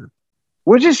players,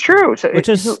 which is true. So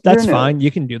that's fine. You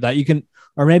can do that. You can,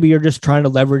 or maybe you're just trying to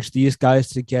leverage these guys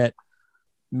to get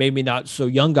maybe not so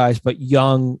young guys, but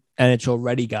young NHL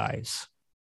ready guys.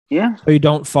 Yeah. So you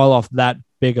don't fall off that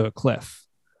big of a cliff,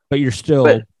 but you're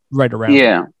still right around.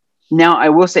 Yeah. Now I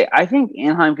will say, I think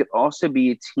Anaheim could also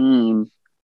be a team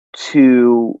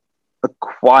to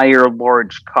acquire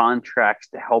large contracts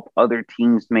to help other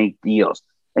teams make deals.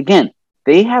 Again,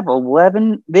 they have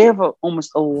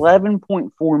almost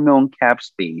 11.4 million cap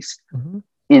space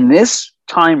in this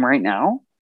time right now.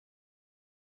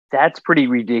 That's pretty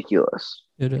ridiculous.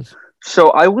 It is. So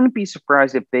I wouldn't be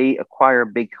surprised if they acquire a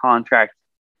big contract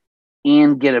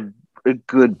and get a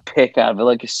good pick out of it,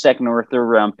 like a second or a third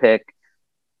round pick,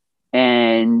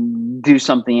 and do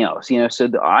something else,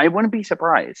 so I wouldn't be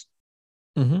surprised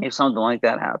if something like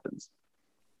that happens.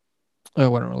 I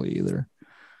wouldn't really either.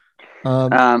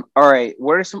 All right,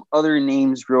 what are some other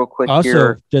names real quick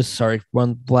also, here?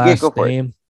 One last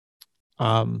name.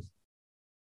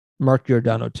 Mark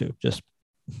Giordano too. Just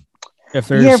if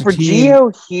there's for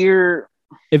Gio here,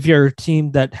 if you're a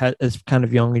team that is kind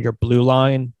of young in your blue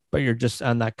line, but you're just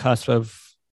on that cusp of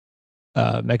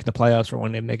making the playoffs or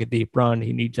when they make a deep run,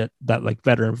 he needs that like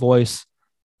veteran voice.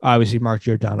 Obviously, Mark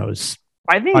Giordano is.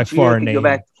 I think Gio could go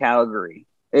back to Calgary.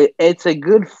 It's a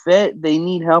good fit. They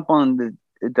need help on the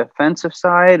defensive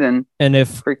side, and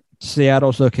if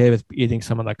Seattle's okay with eating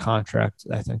some of the contract,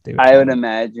 I think they would. I would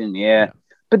imagine, yeah.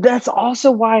 But that's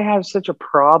also why I have such a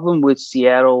problem with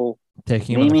Seattle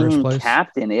taking him in the first place.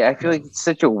 Captain. I feel like it's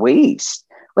such a waste.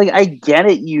 Like, I get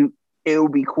it. It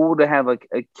would be cool to have a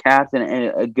captain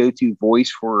and a go-to voice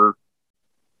for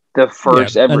the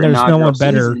first ever. And there's no one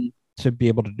better to be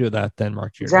able to do that than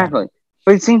Mark Giordano. Exactly.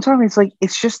 But at the same time, it's like,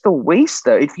 it's just a waste,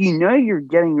 though. If you know you're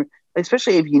getting,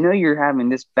 especially if you know you're having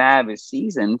this bad of a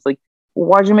season, it's like, well,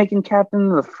 why'd you make him captain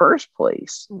in the first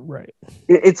place? Right.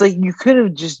 It's like you could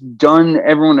have just done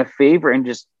everyone a favor and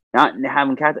just not have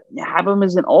him captain, have him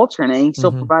as an alternate, and he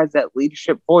still provides that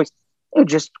leadership voice.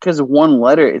 Just because of one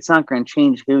letter, it's not going to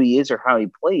change who he is or how he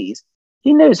plays.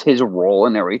 He knows his role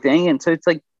and everything, and so it's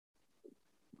like,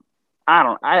 I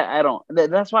don't.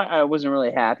 That's why I wasn't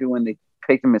really happy when they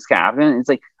picked him as captain. It's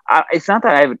like, it's not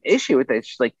that I have an issue with it. It's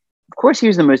just like, of course he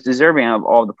was the most deserving of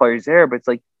all the players there, but it's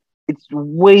like, it's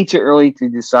way too early to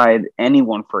decide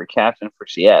anyone for a captain for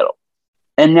Seattle.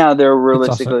 And now they're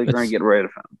realistically going to get rid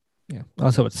of him. Yeah.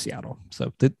 Also, it's Seattle.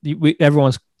 So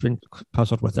everyone's been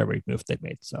puzzled with every move they've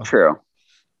made. So true.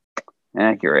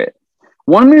 Accurate.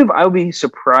 One move I would be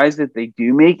surprised if they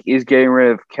do make is getting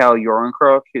rid of Cal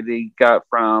Jorgenkrok, who they got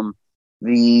from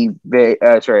the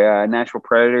Nashville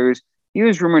Predators. He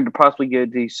was rumored to possibly go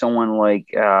to someone like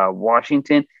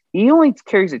Washington. He only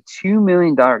carries a $2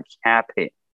 million cap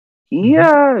hit. He's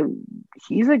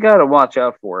a guy to watch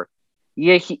out for.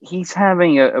 Yeah, he's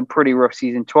having a pretty rough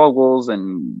season. 12 goals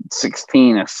and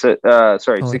 16 points.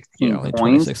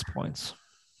 26 points.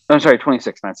 I'm sorry,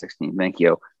 26, not 16. Thank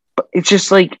you. But it's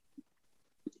just like,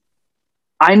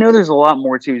 I know there's a lot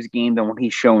more to his game than what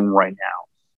he's showing right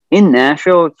now. In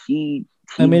Nashville,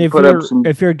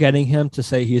 if you're getting him to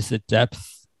say he's a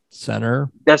depth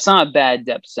center, that's not a bad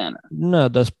depth center. No,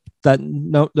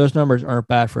 those numbers aren't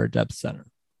bad for a depth center.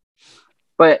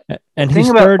 But he's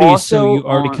 30, so you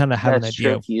already kind of have an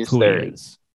idea of who 30. He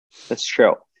is. That's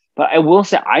true. But I will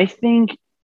say, I think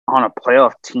on a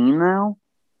playoff team now,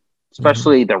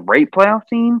 especially the right playoff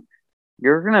team,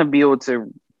 you're going to be able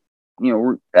to,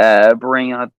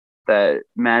 bring out that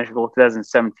magical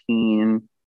 2017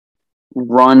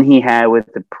 run he had with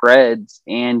the Preds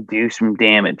and do some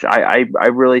damage. I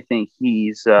really think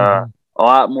he's a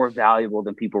lot more valuable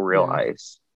than people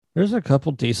realize. There's a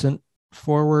couple decent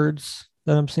forwards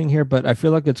that I'm seeing here, but I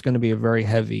feel like it's going to be a very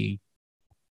heavy.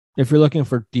 If you're looking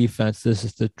for defense, this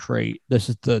is the trade. This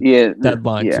is the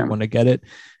deadline to want to get it.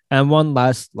 And one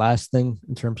last thing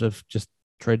in terms of just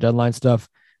trade deadline stuff.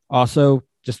 Also,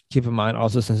 just keep in mind,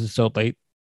 also since it's so late,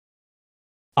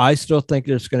 I still think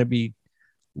there's going to be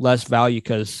less value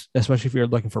because, especially if you're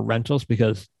looking for rentals,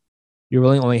 because you're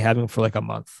really only having for like a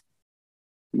month.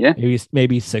 Yeah,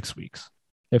 maybe 6 weeks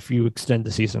if you extend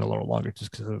the season a little longer, just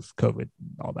because of COVID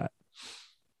and all that.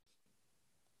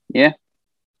 Yeah.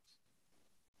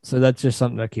 So that's just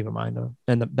something to keep in mind, though,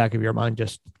 in the back of your mind.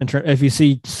 Just if you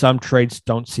see some trades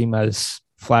don't seem as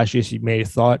flashy as you may have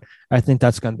thought, I think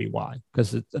that's going to be why,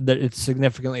 because it's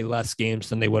significantly less games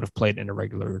than they would have played in a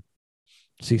regular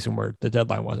season where the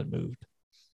deadline wasn't moved.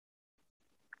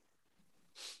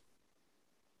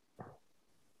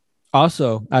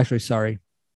 Also, actually, sorry,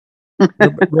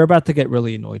 we're about to get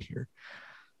really annoyed here,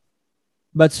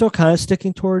 but still kind of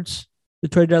sticking towards the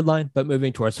trade deadline, but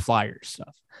moving towards Flyers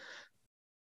stuff.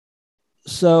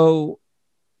 So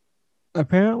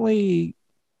apparently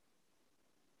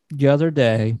the other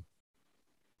day,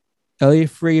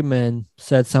 Elliot Friedman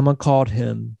said someone called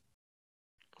him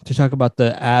to talk about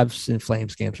the Avs and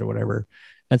Flames games or whatever.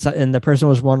 And the person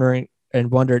was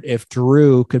wondered if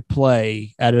Drew could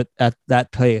play at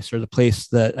that place, or the place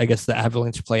that I guess the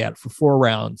Avalanche play at for 4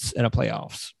 rounds in a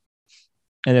playoffs.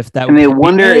 And if that, and they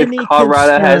wonder if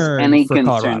Colorado has any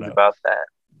concerns about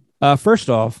that. First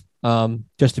off,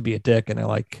 just to be a dick, and I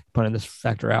like pointing this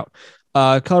factor out,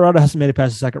 Colorado hasn't made it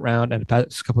past the second round in the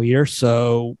past couple of years,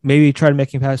 so maybe try to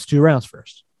make him past 2 rounds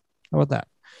first. How about that?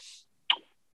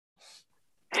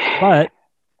 But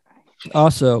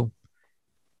also,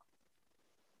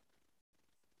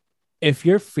 if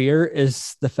your fear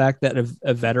is the fact that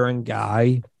a veteran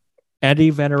guy, any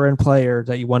veteran player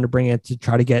that you want to bring in to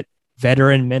try to get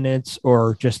veteran minutes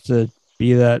or just to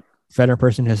be that veteran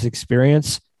person who has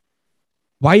experience,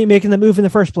 why are you making the move in the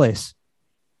first place?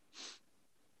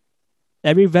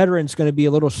 Every veteran's going to be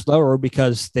a little slower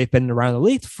because they've been around the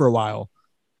league for a while.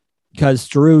 Because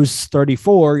Drew's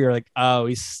 34, you're like, oh,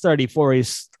 he's 34.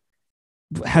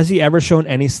 Has he ever shown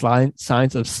any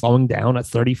signs of slowing down at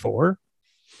 34?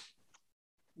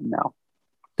 No.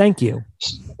 Thank you.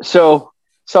 So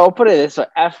I'll put it this way.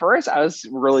 At first, I was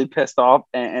really pissed off,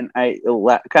 and I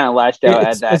kind of lashed out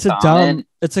at that comment.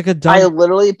 It's like a dumb. I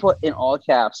literally put in all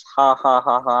caps, ha ha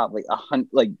ha ha,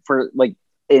 for an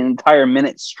entire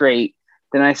minute straight.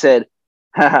 Then I said,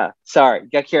 haha, sorry,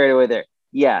 got carried away there.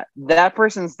 Yeah, that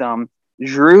person's dumb.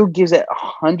 Drew gives it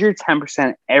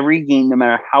 110% every game, no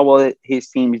matter how well his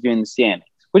team is doing in the standings,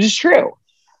 which is true.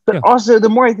 But also, the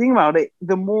more I think about it,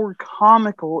 the more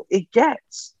comical it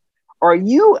gets. are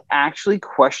you actually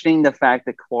questioning the fact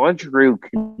that Claude Giroux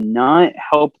cannot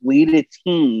help lead a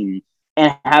team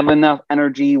and have enough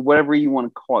energy, whatever you want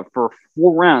to call it, for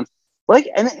 4 rounds?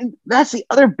 And that's the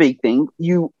other big thing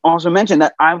you also mentioned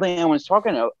that I don't think anyone's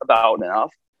talking about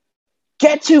enough.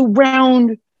 Get to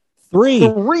round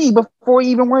 3 before you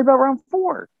even worry about round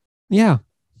 4. Yeah.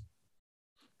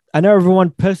 I know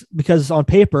everyone, because on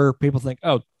paper, people think,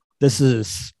 oh, this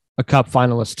is a Cup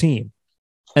finalist team.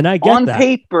 And I get that. On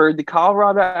paper, the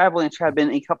Colorado Avalanche have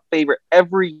been a Cup favorite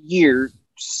every year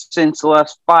since the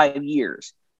last 5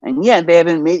 years. And yet they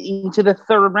haven't made it into the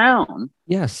 3rd round.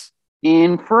 Yes.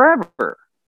 In forever.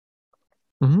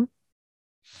 Mm-hmm.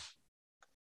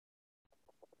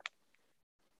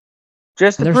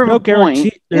 Just to there's prove no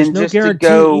guarantee. Point, there's no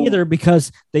guarantee either,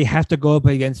 because they have to go up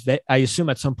against. I assume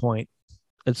at some point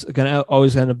it's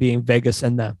always going to be in Vegas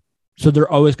and them. So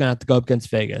they're always going to have to go up against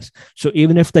Vegas. So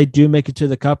even if they do make it to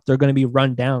the Cup, they're going to be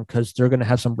run down because they're going to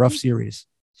have some rough series.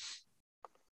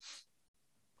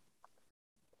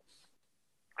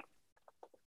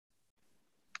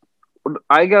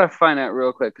 I got to find out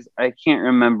real quick because I can't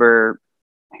remember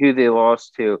who they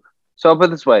lost to. So I'll put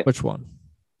it this way. Which one?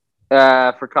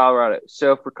 For Colorado.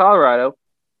 So for Colorado,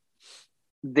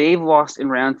 they've lost in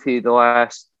round 2 the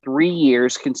last 3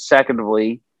 years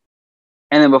consecutively.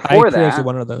 And then before that,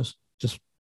 one of those. Just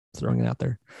throwing it out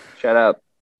there. Shut up.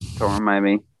 Don't remind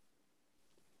me.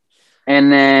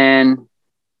 And then,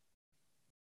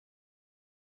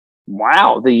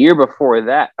 wow, the year before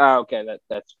that. Oh, okay,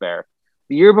 that's fair.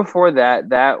 The year before that,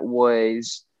 that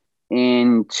was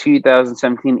in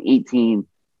 2017-18,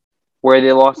 where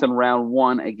they lost in round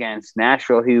 1 against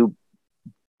Nashville, who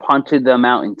punted them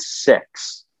out in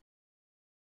 6.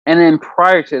 And then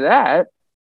prior to that,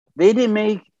 they didn't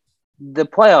make the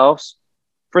playoffs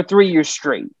for 3 years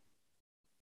straight.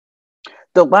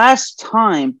 The last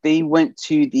time they went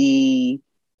to the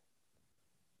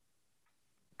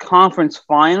conference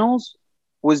finals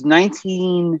was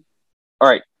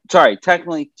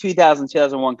technically 2000,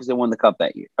 2001, because they won the Cup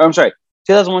that year. I'm sorry,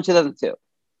 2001, 2002.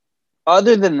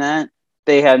 Other than that,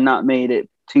 they have not made it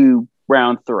to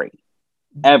round 3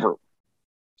 ever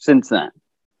since then.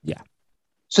 Yeah.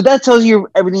 So that tells you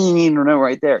everything you need to know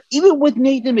right there. Even with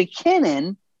Nathan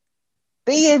MacKinnon,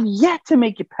 they have yet to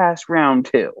make it past round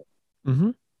 2.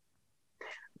 Mm-hmm.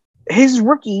 His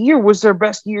rookie year was their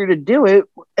best year to do it,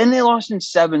 and they lost in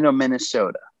 7 to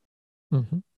Minnesota.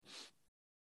 Mm-hmm.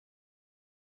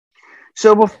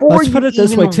 So before let's put it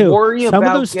this way too, worry some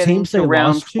about of those teams they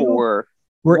lost 4,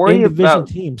 were in division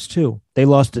teams too. They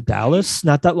lost to Dallas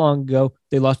not that long ago.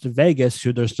 They lost to Vegas,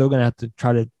 who they're still going to have to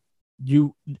try to.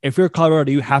 If you're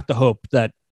Colorado, you have to hope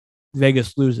that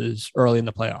Vegas loses early in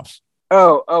the playoffs.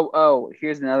 Oh!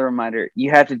 Here's another reminder: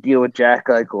 you have to deal with Jack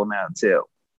Eichel now too,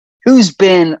 who's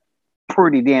been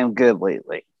pretty damn good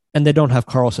lately. And they don't have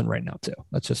Carlson right now too.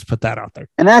 Let's just put that out there.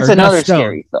 And that's another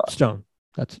scary thought. Stone.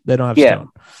 They don't have Stone.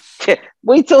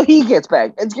 Wait till he gets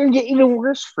back. It's going to get even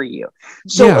worse for you.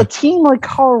 So a team like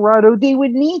Colorado, they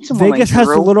would need someone. Vegas has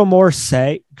a little more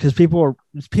say because people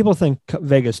think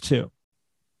Vegas too.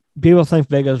 People think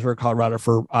Vegas or Colorado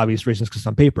for obvious reasons because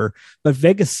on paper, but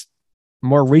Vegas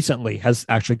more recently has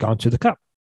actually gone to the Cup.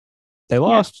 They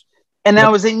lost, and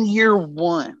that was in year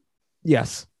 1.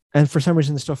 Yes, and for some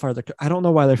reason they still fired I don't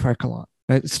know why they fired Kalon.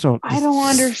 I don't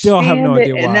understand. Still have no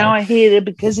idea why. And now I hate it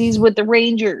because he's with the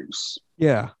Rangers.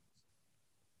 Yeah.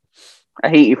 I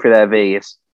hate you for that,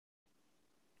 Vegas.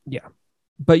 Yeah.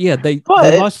 But yeah, they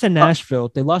lost to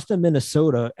Nashville, they lost to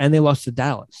Minnesota, and they lost to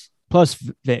Dallas, plus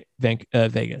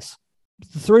Vegas.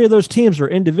 The 3 of those teams were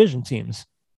in division teams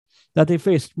that they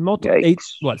faced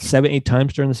 7-8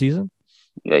 times during the season.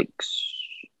 Yikes.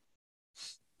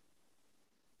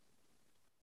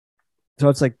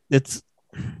 So it's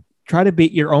try to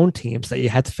beat your own teams that you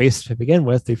had to face to begin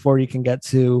with before you can get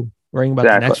to worrying about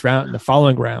the next round and the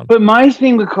following round. But my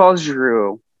thing with Claude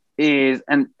Giroux is,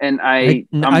 I'm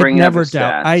bringing up his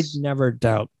stats. I'd never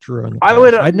doubt Drew.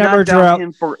 I'd never doubt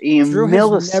him for a Drew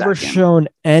millisecond. Has never shown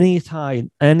any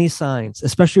signs,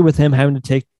 especially with him having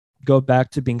to go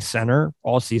back to being center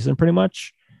all season, pretty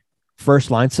much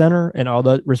first line center and all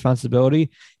the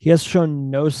responsibility. He has shown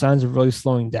no signs of really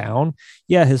slowing down.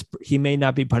 Yeah, he may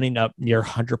not be putting up near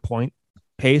 100-point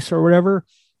pace or whatever,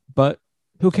 but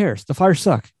who cares? The Flyers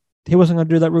suck. He wasn't going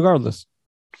to do that regardless.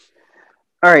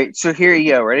 All right, so here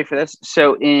you go. Ready for this?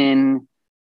 So in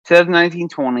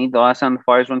 2019-20, the last time the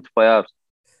Flyers went to playoffs,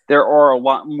 there are a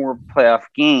lot more playoff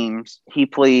games. He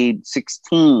played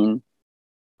 16,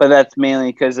 but that's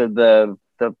mainly because of the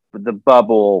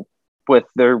bubble with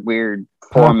their weird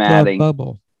formatting. Pop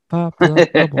the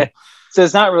bubble. So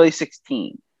it's not really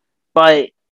 16.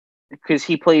 But because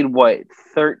he played what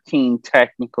 13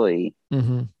 technically.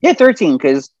 Mm-hmm. Yeah, 13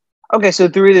 because okay, so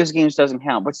 3 of those games doesn't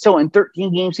count, but still in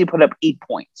 13 games he put up 8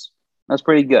 points. That's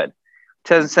pretty good.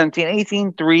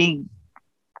 2017-18, 3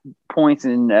 points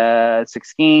in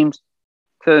 6 games.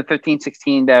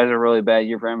 2015-16, that was a really bad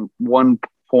year for him. 1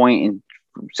 point in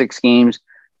 6 games.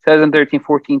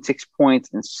 2013-14, 6 points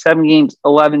in 7 games.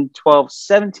 11-12,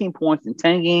 17 points in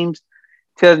 10 games.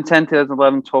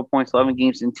 2010-2011, 12 points, 11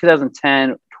 games. In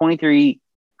 2010, 23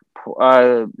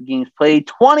 games played,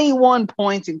 21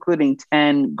 points, including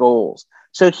 10 goals.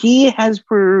 So he has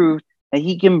proved that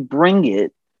he can bring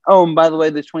it. Oh, and by the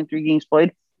way, the 23 games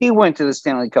played, he went to the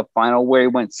Stanley Cup final where he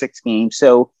went 6 games.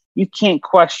 So you can't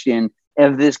question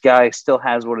if this guy still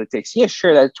has what it takes. Yeah,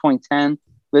 sure, that's 2010,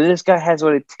 but this guy has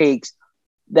what it takes.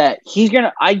 That he's going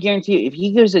to, I guarantee you, if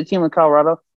he goes to a team like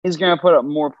Colorado, he's going to put up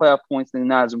more playoff points than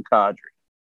Nazem Kadri.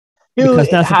 Because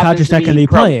Nazem Kadri's not going to be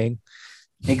playing.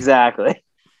 Exactly.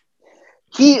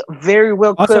 He very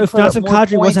well could have put up more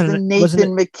points than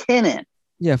Nathan McKinnon.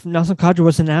 Yeah, if Nazem Kadri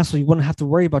wasn't an asshole, you wouldn't have to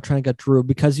worry about trying to get Drew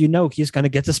because you know he's going to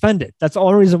get suspended. That's the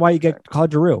only reason why you get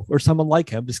Claude Giroux or someone like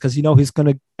him, is because you know he's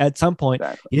going to, at some point,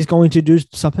 he's going to do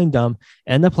something dumb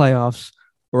in the playoffs,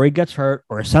 or he gets hurt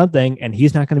or something, and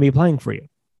he's not going to be playing for you.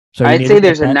 So I'd say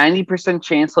there's a 90%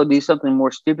 chance he'll do something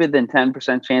more stupid than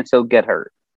 10% chance he'll get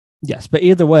hurt. Yes, but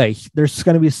either way, there's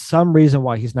going to be some reason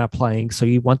why he's not playing. So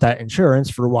you want that insurance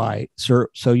for why, so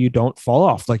you don't fall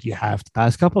off like you have the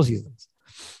past couple seasons.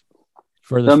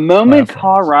 For the moment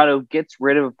Colorado gets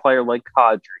rid of a player like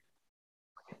Kadri,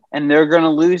 and they're going to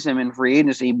lose him in free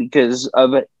agency because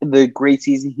of the great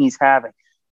season he's having.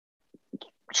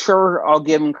 Sure, I'll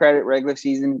give him credit regular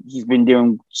season. He's been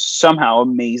doing somehow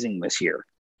amazing this year.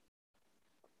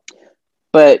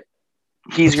 But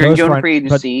he's going to go in free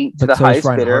agency to the highest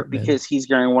bidder because he's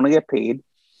going to want to get paid.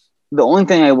 The only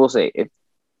thing I will say, if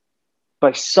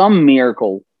by some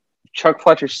miracle Chuck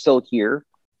Fletcher's still here,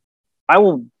 I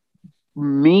will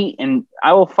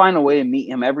find a way to meet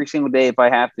him every single day if I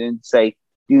have to, and say,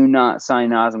 do not sign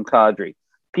Nazem Kadri.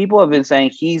 People have been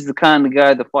saying he's the kind of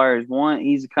guy the Flyers want.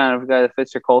 He's the kind of guy that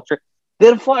fits their culture.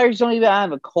 The Flyers don't even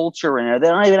have a culture in there. They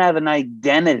don't even have an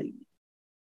identity.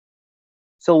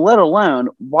 So let alone,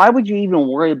 why would you even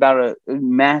worry about a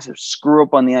massive screw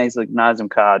up on the ice like Nazem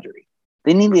Kadri?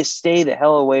 They need to stay the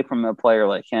hell away from a player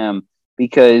like him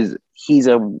because he's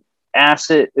a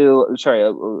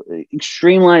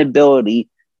extreme liability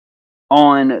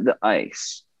on the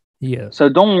ice. Yeah. So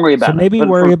don't worry about it. So maybe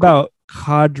worry about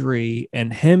Kadri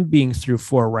and him being through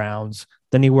 4 rounds.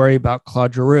 Then you worry about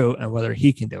Claude Giroux and whether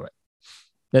he can do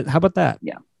it. How about that?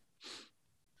 Yeah.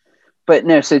 But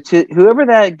no, so to whoever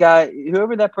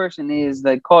that person is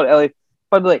that called Elliot,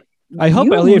 but like, I hope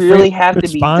you Elliot really have to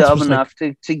be dumb enough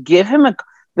to give him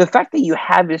the fact that you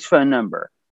have his phone number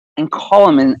and call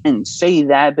him and say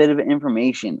that bit of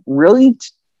information. Really,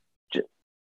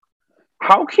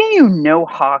 how can you know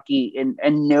hockey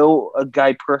and know a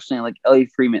guy personally like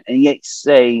Elliot Friedman and yet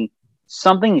say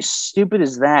something as stupid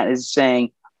as that is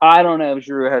saying, I don't know if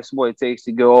Giroux has what it takes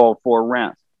to go all 4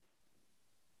 rounds.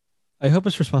 I hope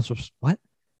his response was, what?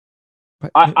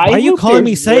 Why are you calling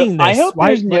me saying this? I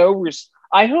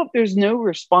hope there's no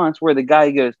response where the guy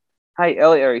goes, hi,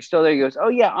 Elliot, are you still there? He goes, oh,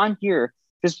 yeah, I'm here.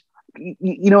 Just,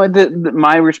 you know what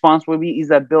my response would be is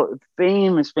that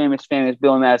famous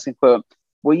Bill Madison quote,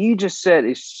 what you just said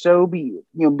is so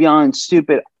beyond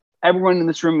stupid. Everyone in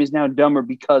this room is now dumber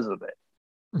because of it.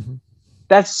 Mm-hmm.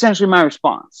 That's essentially my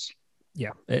response.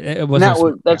 Yeah.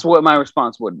 That's what my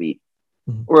response would be.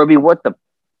 Mm-hmm. Or it would be, what the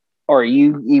are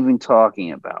you even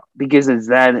talking about? Because it's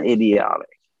that idiotic.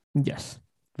 Yes.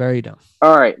 Very dumb.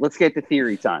 All right. Let's get to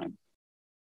theory time.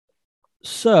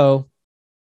 So,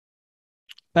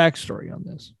 backstory on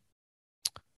this.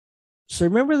 So,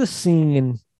 remember the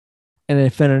scene in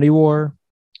Infinity War?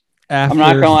 I'm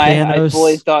not going to lie. I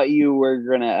fully thought you were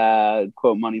going to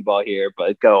quote Moneyball here,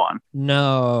 but go on.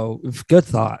 No. It's a good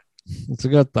thought. It's a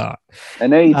good thought. I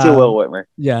know you too, Will Whitmer.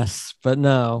 Yes, but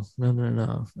no.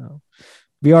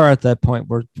 We are at that point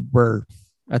where we're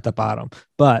at the bottom.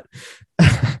 But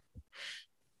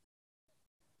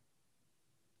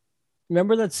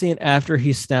remember that scene after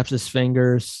he snaps his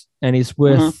fingers and he's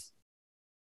with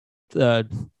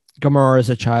Gamora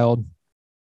as a child,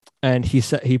 and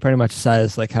he pretty much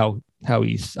says like how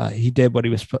he did what he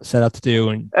was set out to do,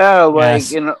 and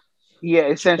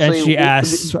essentially. And she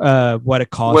asks what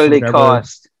it cost. What did it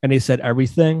cost? And he said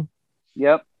everything.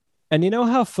 Yep. And you know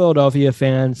how Philadelphia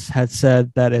fans had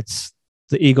said that it's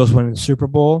the Eagles winning the Super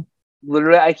Bowl?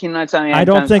 Literally, I cannot tell you. I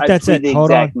don't think that's it. Hold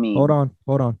on.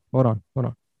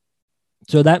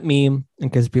 So that meme, in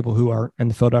case of people who are in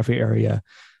the Philadelphia area,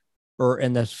 or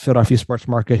in the Philadelphia sports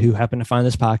market who happen to find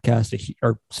this podcast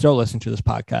or still listen to this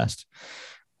podcast,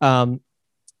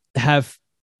 have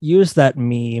used that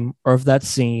meme or of that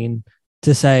scene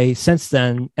to say since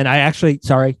then. And I actually,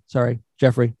 sorry,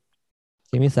 Jeffrey,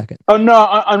 give me a second. Oh no,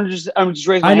 I'm just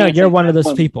raising. I know you're one of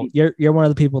those people. You're one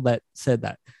of the people that said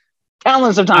that.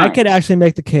 Countless of times. I could actually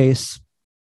make the case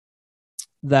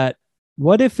that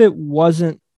what if it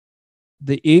wasn't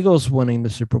the Eagles winning the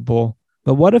Super Bowl,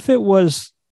 but what if it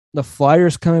was the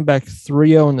Flyers coming back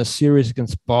 3-0 in the series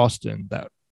against Boston that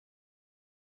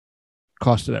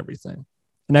costed everything?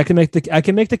 And I can make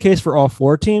the case for all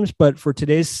four teams, but for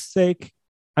today's sake,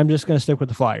 I'm just going to stick with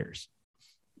the Flyers.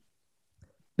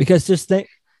 Because just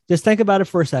think about it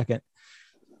for a second.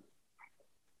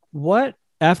 What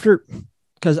after?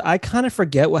 Because I kind of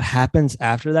forget what happens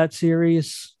after that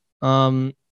series.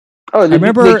 I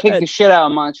remember they kicked the shit out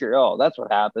of Montreal. That's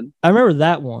what happened. I remember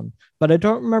that one, but I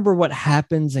don't remember what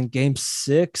happens in Game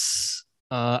 6.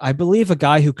 I believe a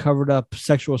guy who covered up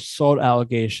sexual assault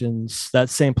allegations that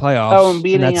same playoffs. Oh, and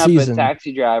beating up season. a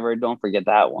taxi driver. Don't forget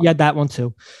that one. Yeah, that one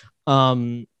too.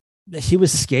 He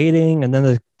was skating, and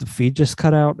then the feed just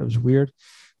cut out. It was weird.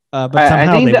 But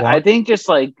somehow I think just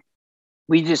like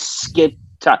we just skipped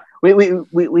time.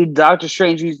 We Doctor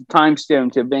Strange used the time stone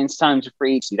to advance time to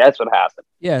free agency. That's what happened.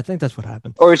 Yeah, I think that's what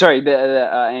happened. Or sorry, the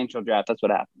NHL draft. That's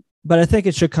what happened. But I think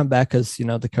it should come back because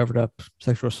they covered up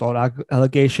sexual assault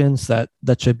allegations. That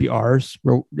should be ours.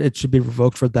 It should be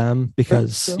revoked for them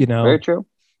because very true.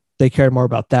 They care more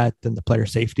about that than the player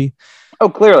safety. Oh,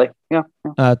 clearly, yeah.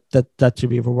 That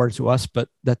should be rewarded to us, but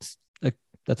that's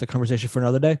a conversation for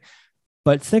another day.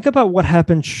 But think about what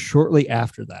happened shortly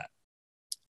after that.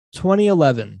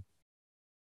 2011.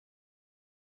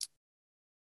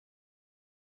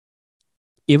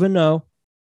 Even though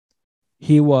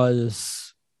he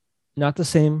was not the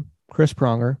same Chris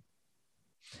Pronger,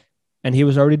 and he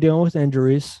was already dealing with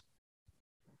injuries,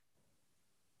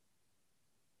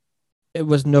 it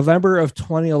was November of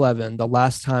 2011, the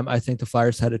last time I think the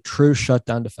Flyers had a true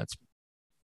shutdown defenseman,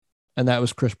 and that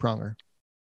was Chris Pronger.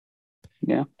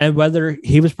 Yeah. And whether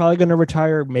he was probably going to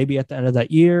retire maybe at the end of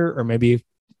that year or maybe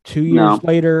 2 years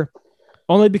later,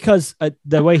 only because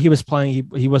the way he was playing,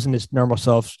 he wasn't his normal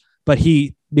self, but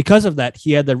because of that,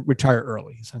 he had to retire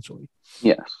early, essentially.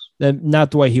 Yes. And not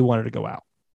the way he wanted to go out.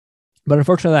 But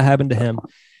unfortunately, that happened to him.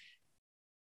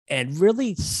 And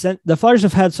really, the Flyers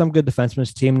have had some good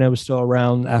defensemen. Team that was still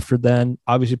around after then.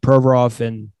 Obviously, Provorov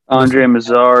and Andre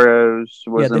Mazzaros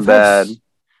wasn't bad.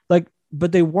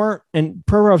 But they weren't. And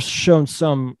Provorov's shown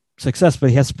some success,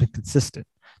 but he hasn't been consistent.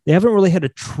 They haven't really had a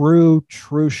true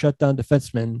shutdown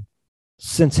defenseman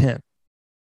since him.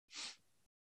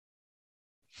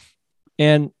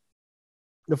 And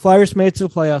the Flyers made it to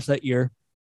the playoffs that year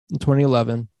in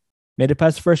 2011. Made it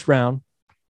past the first round.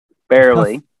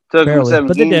 Barely. Took them 7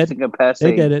 but games to get past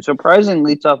they did it.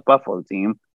 Surprisingly tough Buffalo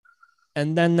team.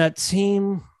 And then that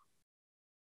team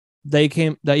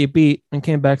that you beat and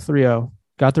came back 3-0,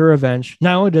 got their revenge.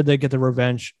 Not only did they get the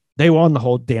revenge, they won the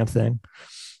whole damn thing.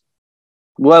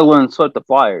 Let alone swept the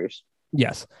Flyers.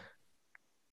 Yes.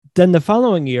 Then the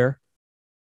following year,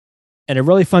 in a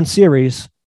really fun series,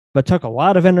 but took a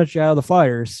lot of energy out of the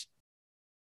Flyers,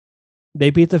 they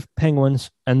beat the Penguins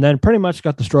and then pretty much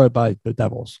got destroyed by the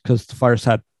Devils because the Flyers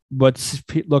had what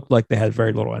looked like they had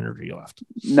very little energy left.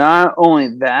 Not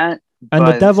only that, and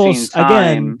but the Devils, at the same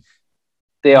time, again,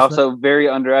 they also very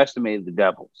underestimated the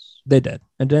Devils. They did.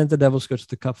 And didn't the Devils go to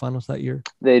the Cup Finals that year?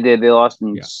 They did. They lost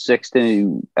in 6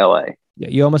 to LA. Yeah,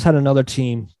 you almost had another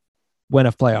team win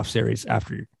a playoff series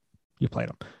after you played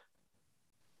them.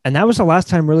 And that was the last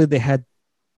time really they had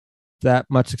that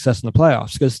much success in the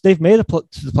playoffs because they've made it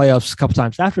to the playoffs a couple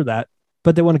times after that,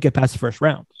 but they want to get past the first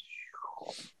round.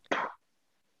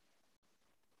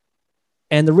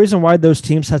 And the reason why those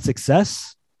teams had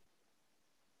success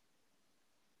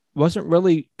wasn't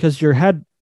really because you had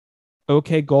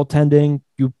okay goaltending.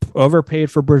 You overpaid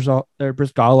for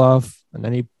Brizgalov, and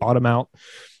then he bought him out.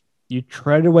 You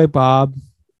traded away Bob,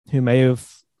 who may have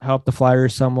helped the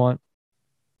Flyers somewhat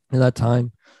in that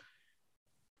time.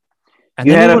 And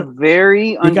you had a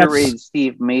very underrated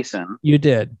Steve Mason. You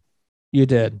did.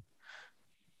 And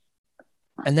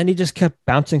then he just kept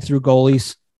bouncing through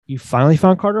goalies. You finally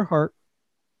found Carter Hart,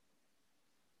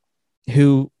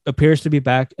 who appears to be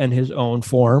back in his own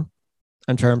form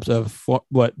in terms of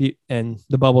what in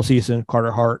the bubble season,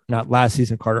 Carter Hart, not last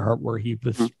season, Carter Hart, where he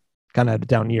was kind of had a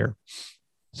down year.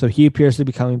 So he appears to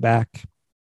be coming back.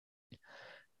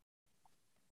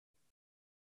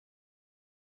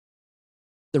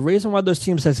 The reason why those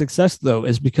teams had success, though,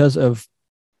 is because of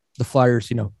the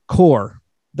Flyers, core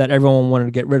that everyone wanted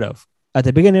to get rid of. At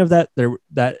the beginning of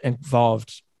that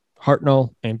involved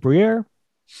Hartnell and Briere,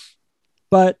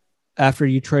 but after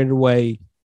you traded away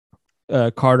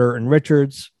Carter and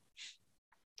Richards,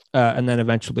 and then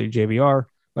eventually JVR,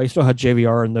 but you still had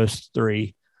JVR in those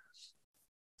three.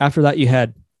 After that, you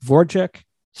had Voracek,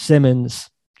 Simmons,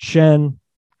 Shen,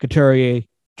 Couturier,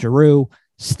 Giroux,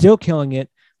 still killing it.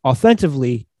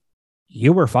 Offensively,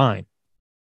 you were fine.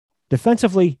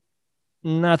 Defensively,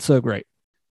 not so great.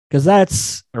 Because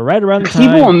that's right around the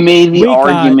time. People made the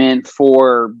argument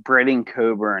for Brendan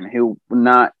Coburn, who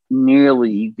not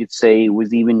nearly, you could say,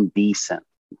 was even decent.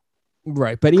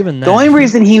 Right, but even the only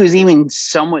reason he was even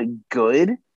somewhat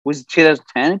good was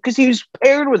 2010 because he was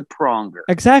paired with Pronger.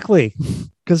 Exactly.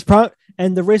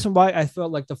 And the reason why I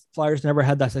felt like the Flyers never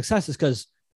had that success is because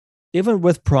even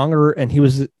with Pronger and he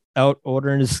was out older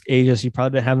in his ages, he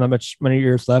probably didn't have many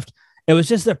years left. It was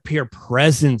just the pure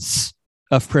presence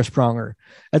of Chris Pronger.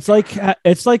 It's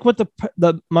like what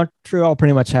the Montreal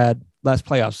pretty much had last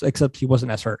playoffs, except he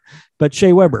wasn't as hurt. But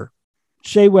Shea Weber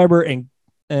and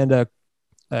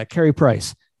Carey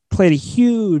Price played a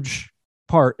huge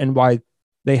part in why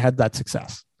they had that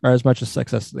success, or as much as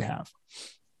success as they have.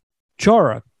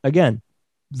 Chara, again,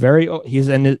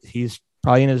 he's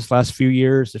probably in his last few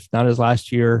years, if not his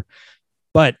last year.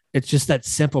 But it's just that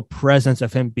simple presence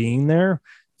of him being there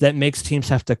that makes teams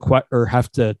have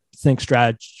to think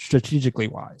strategically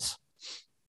wise.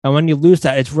 And when you lose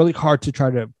that, it's really hard to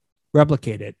try to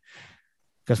replicate it.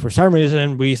 Because for some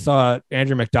reason we thought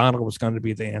Andrew McDonald was going to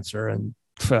be the answer, and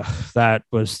that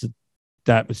was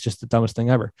just the dumbest thing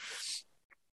ever.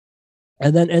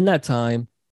 And then in that time,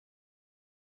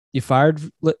 you fired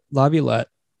Laviolette.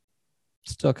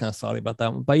 Still kind of salty about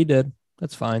that one, but you did.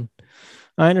 That's fine.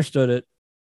 I understood it.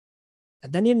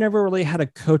 And then you never really had a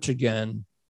coach again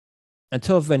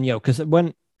until Vigneault, because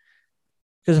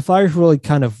the Flyers really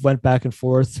kind of went back and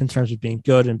forth in terms of being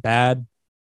good and bad.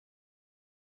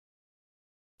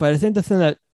 But I think the thing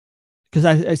that, because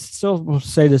I still will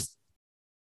say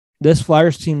this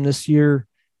Flyers team this year,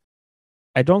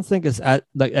 I don't think is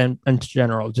and in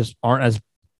general just aren't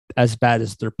as bad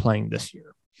as they're playing this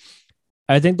year.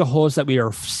 I think the holes that we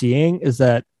are seeing is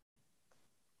that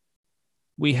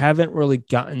we don't really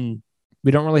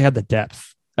have the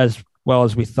depth as well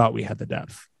as we thought we had the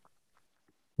depth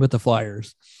with the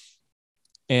Flyers.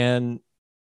 And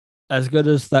as good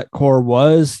as that core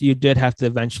was, you did have to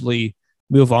eventually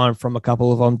move on from a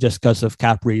couple of them just because of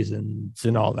cap reasons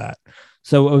and all that.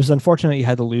 So it was unfortunate you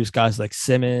had to lose guys like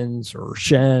Simmons or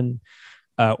Shen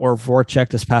or Voracek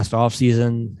this past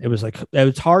offseason. It was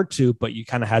hard to, but you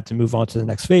kind of had to move on to the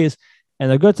next phase. And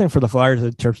the good thing for the Flyers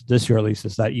in terms of this year, at least,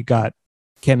 is that you got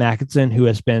Cam Atkinson, who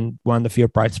has been one of the few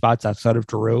bright spots outside of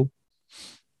Giroux.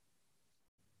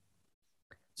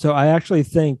 So I actually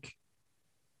think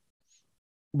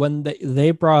when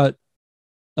they brought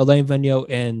Alain Vigneault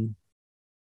in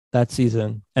that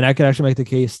season, and I could actually make the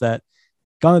case that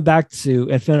going back to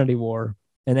Infinity War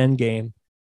and Endgame,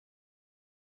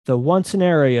 the one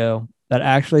scenario that I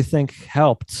actually think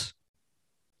helped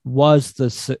was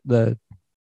the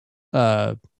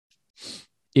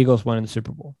Eagles winning the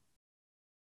Super Bowl.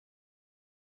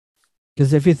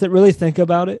 Because if you really think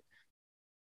about it,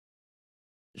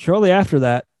 shortly after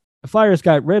that, the Flyers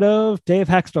got rid of Dave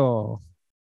Hextall.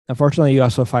 Unfortunately, you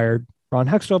also fired Ron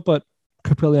Hextall, but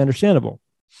completely understandable.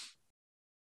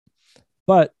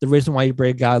 But the reason why you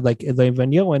bring a guy like Alain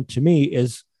Vigneault in, to me,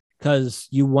 is because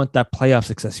you want that playoff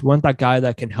success. You want that guy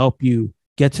that can help you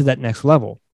get to that next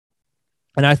level.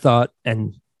 And I thought,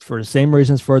 and for the same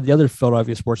reasons for the other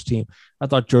Philadelphia sports team, I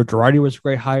thought Joe Girardi was a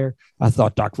great hire. I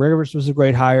thought Doc Rivers was a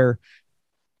great hire.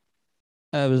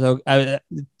 Nick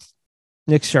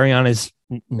Sirianni is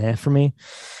meh for me.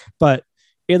 But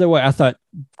either way, I thought,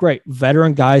 great,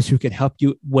 veteran guys who can help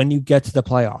you when you get to the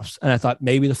playoffs. And I thought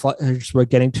maybe the Flyers were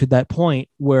getting to that point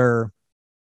where,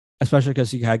 especially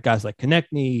because you had guys like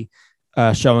Konechny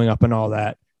showing up and all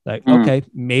that, okay,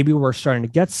 maybe we're starting to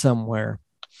get somewhere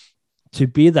to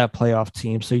be that playoff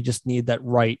team. So you just need that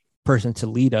right person to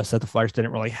lead us that the Flyers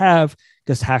didn't really have,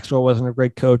 because Haxtell wasn't a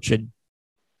great coach and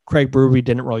Craig Berube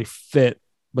didn't really fit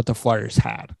what the Flyers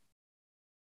had.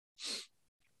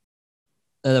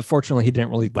 And unfortunately, he didn't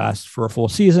really last for a full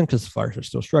season because the Flyers are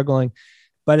still struggling.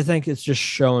 But I think it's just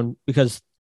shown, because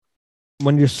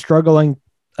when you're struggling,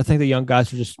 I think the young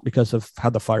guys are just, because of how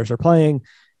the Flyers are playing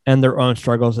and their own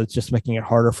struggles, it's just making it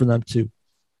harder for them to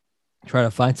try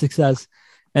to find success.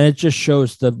 And it just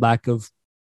shows the lack of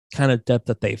kind of depth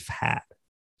that they've had.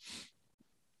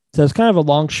 So it's kind of a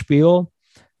long spiel,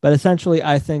 but essentially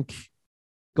I think,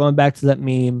 going back to that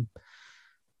meme,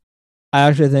 I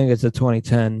actually think it's a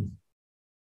 2010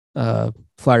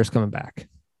 Flyers coming back.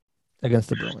 against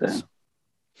the Bruins.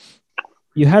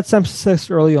 You had some success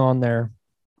early on there,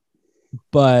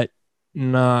 but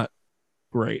not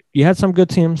great. You had some good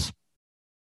teams.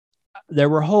 There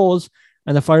were holes,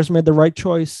 and the Flyers made the right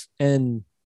choice in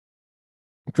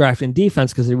drafting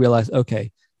defense because they realized,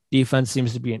 okay, defense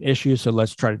seems to be an issue, so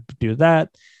let's try to do that.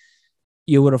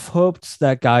 You would have hoped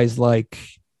that guys like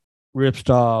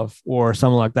Ripstov or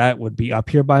someone like that would be up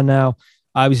here by now.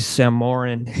 Obviously, Sam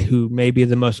Morin, who may be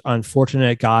the most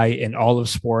unfortunate guy in all of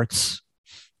sports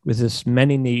with this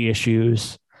many knee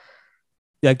issues.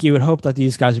 Like, you would hope that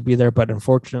these guys would be there, but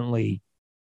unfortunately,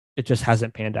 it just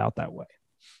hasn't panned out that way.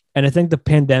 And I think the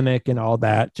pandemic and all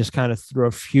that just kind of threw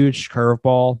a huge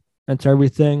curveball into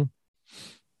everything.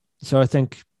 So I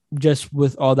think just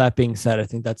with all that being said, I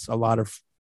think that's a lot of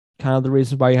kind of the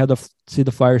reasons why you had to see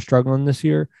the Flyers struggling this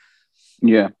year.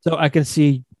 Yeah. So I can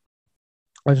see,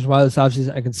 which is why this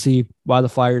offseason, I can see why the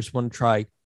Flyers want to try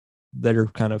that are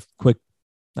kind of quick,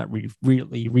 not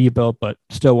really rebuild, but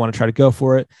still want to try to go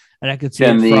for it. And I could see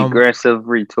and the aggressive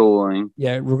retooling.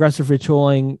 Yeah, regressive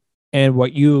retooling, and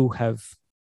what you have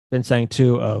been saying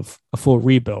too of a full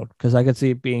rebuild, because I could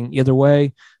see it being either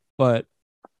way, but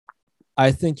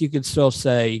I think you could still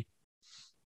say,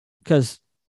 because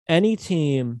any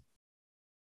team,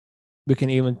 we can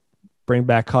even bring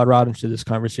back Colorado into this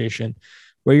conversation,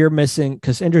 where you're missing,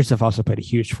 because injuries have also played a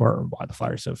huge part in why the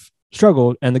Flyers have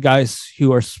struggled, and the guys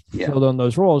who are filled on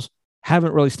those roles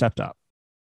haven't really stepped up.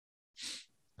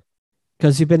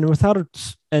 Because you've been without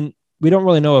it, and we don't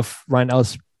really know if Ryan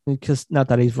Ellis, because not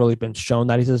that he's really been shown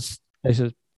that he's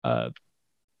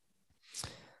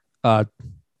a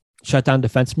shutdown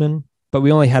defenseman, but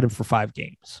we only had him for 5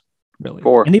 games, really.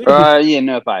 4. And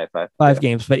even 5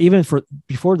 games. But even for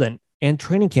before then, and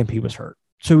training camp, he was hurt.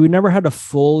 So we never had a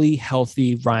fully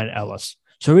healthy Ryan Ellis.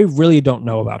 So we really don't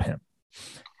know about him.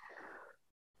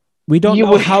 We don't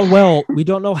know how well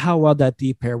that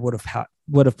D pair would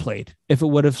have played if it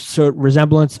would have showed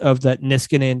resemblance of that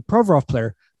Niskanen Provorov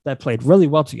player that played really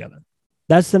well together.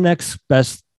 That's the next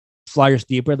best Flyers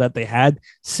D pair that they had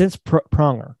since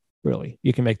Pronger. Really,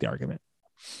 you can make the argument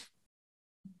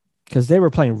because they were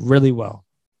playing really well.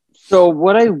 So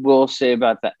what I will say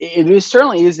about that, it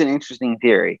certainly is an interesting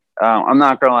theory. I'm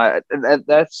not gonna lie,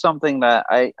 that's something that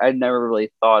I never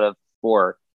really thought of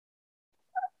before.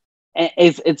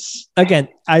 It's again,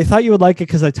 I thought you would like it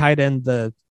because I tied in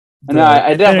the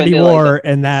I definitely War like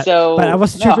and that. So, but I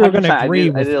wasn't sure if you were going to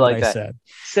agree with what I said.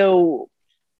 So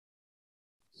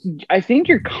I think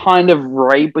you're kind of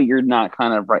right, but you're not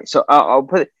kind of right. So I'll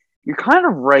put it, you're kind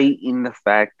of right in the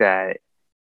fact that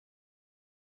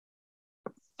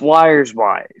Flyers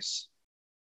wise,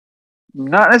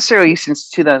 not necessarily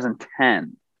since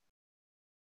 2010,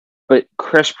 but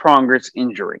Chris Pronger's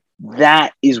injury.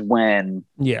 That is when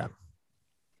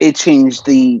it changed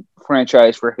the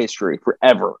franchise for history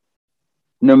forever,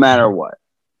 no matter what.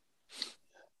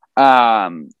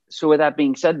 So with that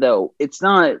being said, though, it's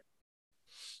not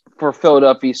for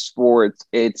Philadelphia sports.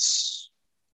 It's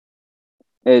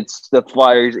the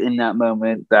Flyers in that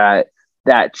moment that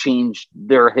changed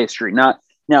their history. I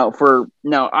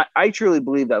truly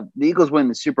believe that the Eagles winning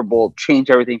the Super Bowl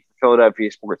changed everything for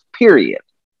Philadelphia sports, period.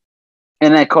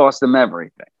 And that cost them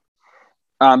everything.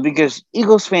 Because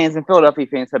Eagles fans and Philadelphia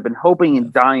fans have been hoping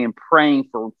and dying and praying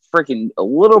for freaking a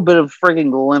little bit of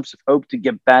freaking glimpse of hope to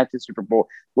get back to the Super Bowl,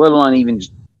 let alone even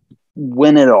just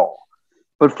win it all.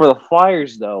 But for the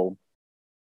Flyers, though,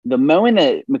 the moment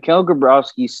that Mikhail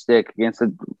Grabowski's stick against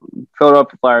the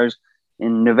Philadelphia Flyers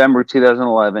in November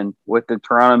 2011 with the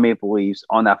Toronto Maple Leafs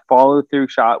on that follow-through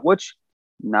shot, which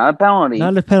not a penalty.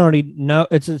 Not a penalty. No,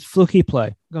 it's a fluky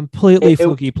play. Completely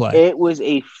fluky play. It was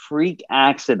a freak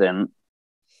accident.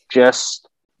 Even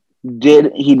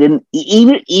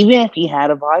if he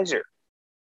had a visor,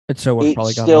 it still would have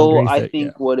probably gone underneath I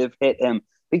think would have hit him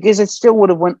because it still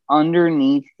would have went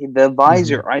underneath the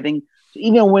visor. Mm-hmm. I think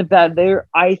even with that there,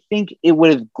 I think it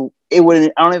would have. I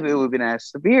don't know if it would have been as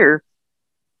severe,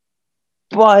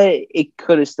 but it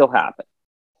could have still happened.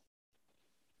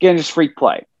 Again, just freak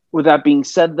play. With that being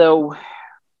said, though,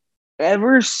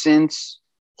 ever since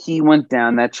he went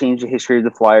down, that changed the history of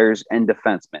the Flyers and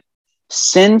defensemen.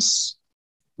 Since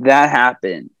that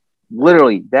happened,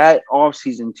 literally that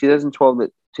offseason,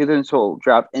 2012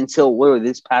 draft until literally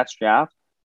this past draft,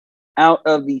 out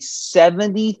of the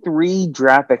 73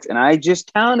 draft picks, and I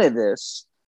just counted this,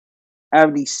 out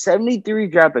of the 73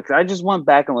 draft picks, I just went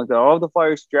back and looked at all of the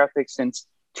Flyers draft picks since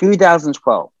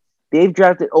 2012. They've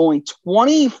drafted only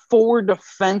 24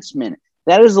 defensemen.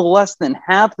 That is less than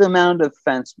half the amount of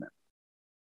defensemen.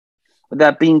 With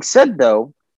that being said,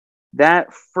 though,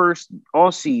 that first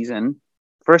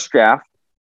draft,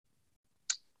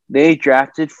 They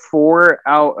drafted 4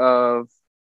 out of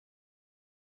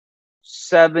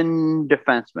 7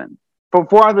 defensemen.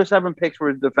 4 out of the 7 picks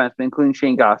were defensemen, including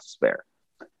Shane Gostisbehere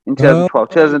in 2012.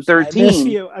 2013. I miss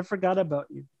you. I forgot about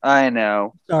you. I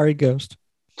know. Sorry, Ghost.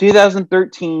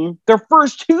 2013, their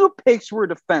first 2 picks were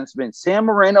defensemen, Sam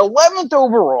Morin, 11th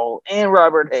overall, and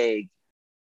Robert Haig.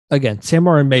 Again, Sam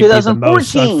Morin may be the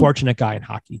most unfortunate guy in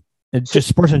hockey. Just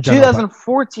sports in general.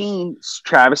 2014,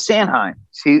 Travis Sanheim.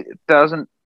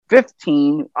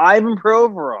 2015, Ivan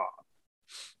Provorov.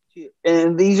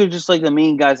 And these are just like the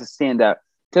main guys that stand out.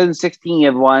 2016, you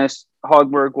have Linus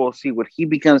Hogberg. We'll see what he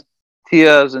becomes.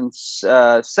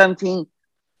 2017,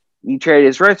 you traded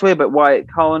his rights away, but Wyatt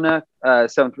Kalynuk,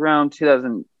 7th round.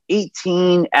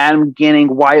 2018, Adam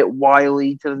Ginning, Wyatt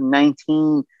Wiley.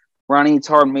 2019, Ronnie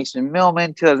Tar, Mason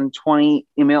Millman. 2020,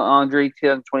 Emil Andre.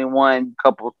 2021, a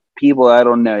couple people I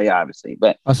don't know, obviously.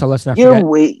 But also, let's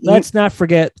not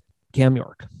forget Cam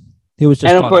York. He was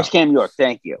just, and of course, Cam York.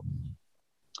 Thank you.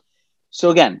 So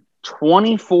again,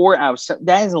 24 out of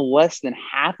that is less than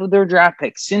half of their draft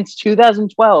picks since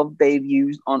 2012. They've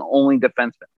used on only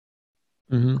defensemen.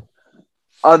 Mm-hmm.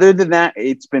 Other than that,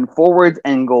 it's been forwards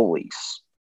and goalies.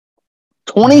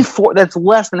 24. That's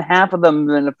less than half of them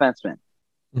than defensemen.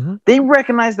 Mm-hmm. They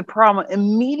recognized the problem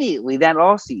immediately that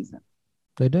offseason.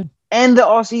 They did. And the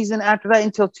offseason after that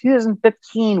until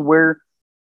 2015, where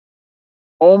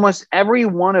almost every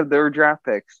one of their draft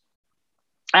picks,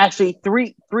 actually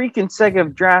three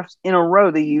consecutive drafts in a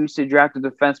row, they used to draft a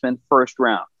defenseman first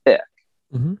round pick.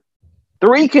 Mm-hmm.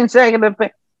 3 consecutive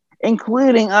picks,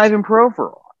 including Ivan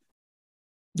Provorov.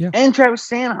 Yeah. And Travis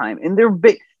Sanheim. And they're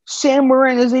big. Sam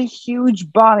Morin is a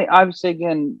huge body. Obviously,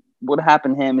 again, what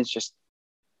happened to him is just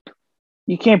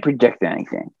you can't predict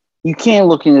anything. You can't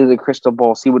look into the crystal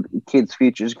ball, see what the kid's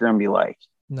future is going to be like.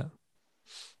 No.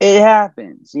 It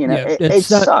happens. You know, Yeah, it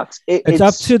sucks. It's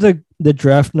up to the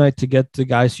draft night to get the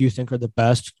guys you think are the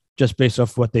best just based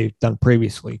off what they've done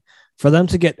previously. For them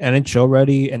to get NHL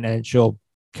ready and NHL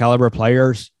caliber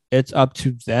players, it's up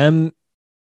to them,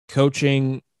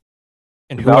 coaching,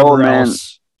 and whoever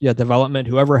else. Yeah, development,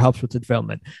 whoever helps with the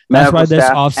development. That's why this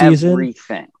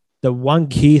offseason, the one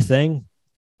key thing,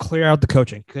 clear out the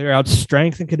coaching, clear out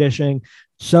strength and conditioning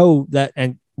so that,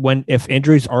 and if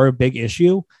injuries are a big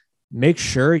issue, make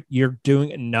sure you're doing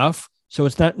enough. So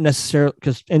it's not necessarily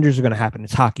because injuries are going to happen.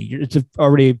 It's hockey. It's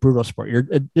already a brutal sport.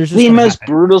 There's just the most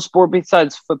brutal sport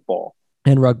besides football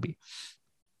and rugby.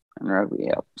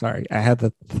 Yeah. Sorry, I had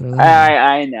to.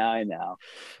 I know.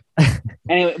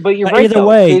 Anyway, but you're but right. Either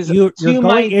way, you're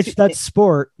going into that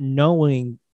sport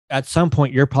knowing at some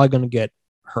point you're probably going to get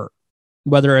hurt,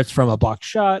 whether it's from a blocked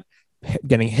shot,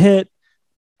 getting hit,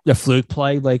 the fluke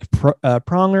play like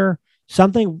Pronger,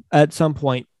 something at some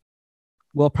point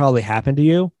will probably happen to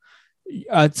you.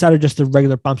 Outside of just the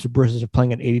regular bumps and bruises of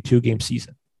playing an 82-game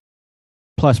season,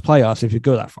 plus playoffs if you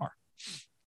go that far.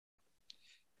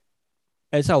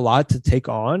 It's a lot to take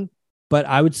on, but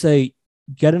I would say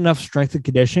get enough strength and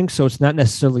conditioning so it's not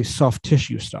necessarily soft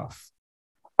tissue stuff.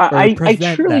 I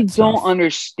truly don't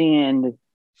understand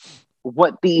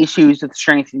what the issue is with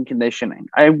strength and conditioning.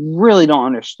 I really don't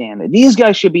understand it. These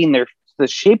guys should be in the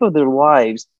shape of their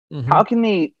lives. Mm-hmm. How can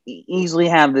they easily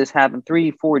have this happen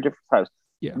 3-4 different times?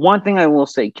 Yeah. One thing I will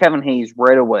say, Kevin Hayes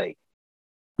right away.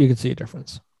 You can see a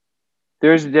difference.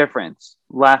 There's a difference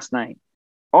last night.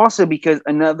 Also, because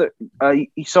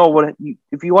you saw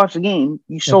if you watch the game,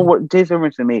 you saw what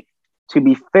difference it made. To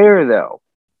be fair, though,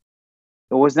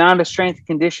 it was not a strength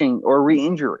conditioning or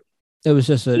re-injury. It was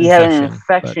just he had an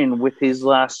infection with his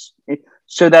last.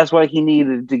 So that's why he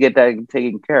needed to get that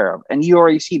taken care of. And you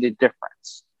already see the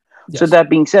difference. Yes. So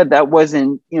that being said, that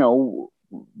wasn't,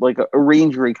 like a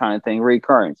re-injury kind of thing,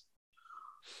 recurrence.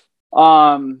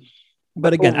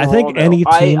 But again, I think any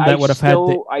team that would have had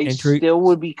the injury, I still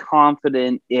would be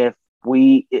confident if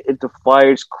the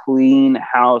Flyers clean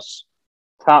house,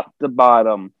 top to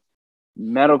bottom,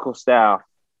 medical staff,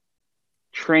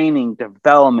 training,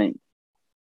 development,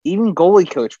 even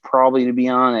goalie coach. Probably, to be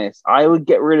honest, I would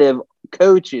get rid of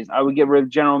coaches. I would get rid of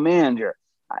general manager.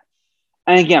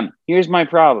 And again, here's my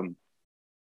problem.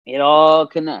 It all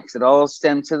connects. It all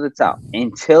stems to the top.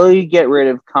 Until you get rid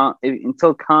of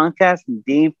until Comcast and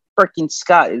Dave freaking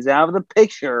Scott is out of the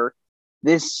picture,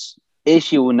 this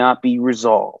issue will not be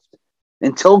resolved.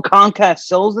 Until Comcast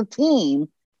sells the team,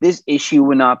 this issue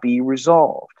will not be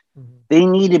resolved. Mm-hmm. They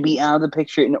need to be out of the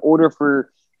picture in order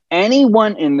for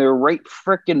anyone in their right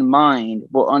freaking mind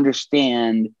will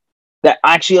understand that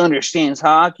actually understands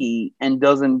hockey and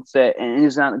doesn't say and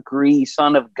is not a greedy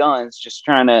son of guns just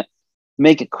trying to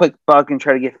make a quick buck and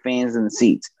try to get fans in the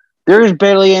seats. There's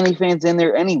barely any fans in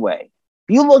there anyway.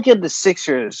 you look at the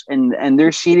Sixers and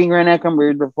their seating right now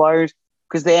compared to the Flyers,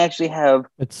 because they actually have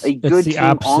a good team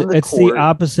on the court. It's the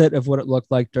opposite of what it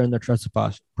looked like during the trusted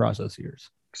process years.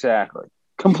 Exactly.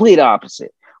 Complete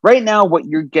opposite. Right now, what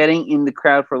you're getting in the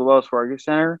crowd for the Wells Fargo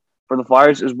Center for the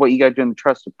Flyers is what you got during the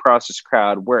trusted process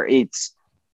crowd, where it's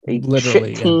a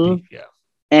literally shit team empty,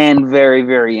 and very,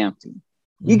 very empty.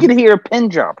 You could hear a pin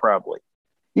drop probably.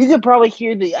 You could probably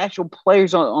hear the actual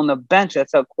players on the bench.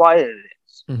 That's how quiet it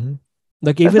is. Mm-hmm.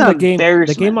 Like even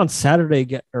the game on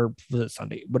Saturday, or was it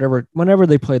Sunday? Whenever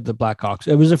they played the Blackhawks,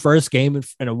 it was the first game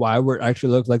in a while where it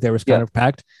actually looked like they were kind of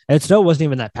packed, and it still wasn't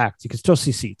even that packed. You could still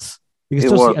see seats. You could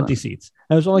still see empty seats.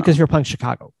 And it was only because you're playing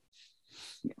Chicago.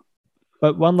 Yeah.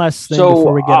 But one last thing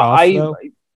before we get off, though.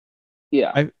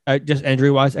 Yeah, I just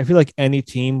injury-wise, I feel like any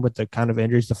team with the kind of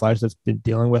injuries the Flyers have been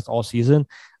dealing with all season,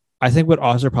 I think would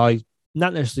also probably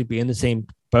not necessarily be in the same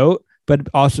boat, but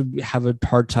also have a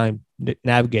hard time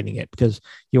navigating it because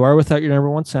you are without your number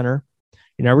one center.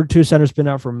 Your number two center's been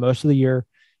out for most of the year.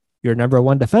 Your number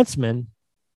one defenseman,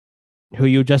 who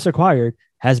you just acquired,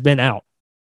 has been out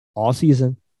all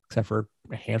season, except for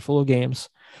a handful of games.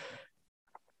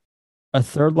 A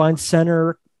third line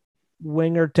center,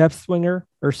 winger, depth winger,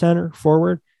 or center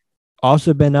forward,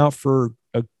 also been out for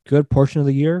a good portion of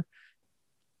the year.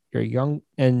 You're young,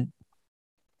 and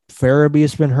Farabee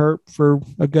has been hurt for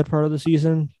a good part of the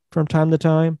season from time to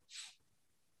time.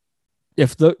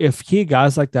 If key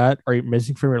guys like that are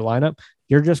missing from your lineup,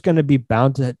 you're just going to be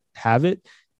bound to have it.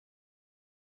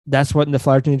 That's what the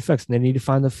Flyers need to fix. And they need to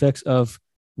find the fix of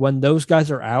when those guys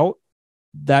are out,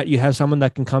 that you have someone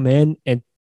that can come in and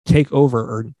take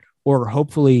over or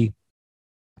hopefully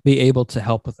be able to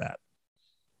help with that.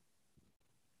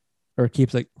 Or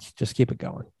just keep it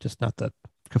going. Just not to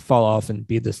fall off and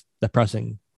be this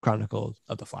depressing chronicle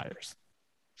of the Flyers.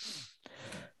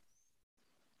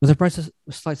 With a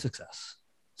slight success.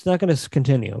 It's not going to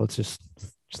continue. Let's just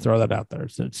throw that out there.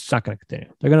 It's not going to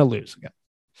continue. They're going to lose again.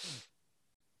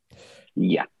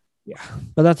 Yeah.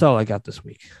 But that's all I got this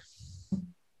week.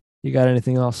 You got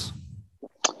anything else?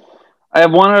 I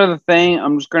have one other thing.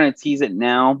 I'm just going to tease it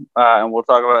now, and we'll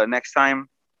talk about it next time.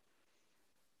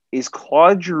 Is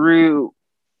Claude Giroux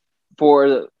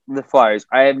for the Flyers?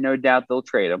 I have no doubt they'll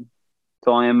trade him. It's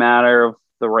only a matter of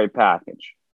the right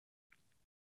package.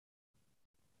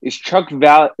 Is Chuck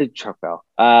Fletcher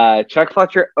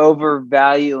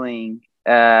overvaluing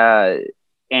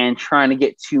and trying to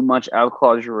get too much out of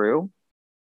Claude Giroux?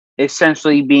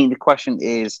 Essentially, the question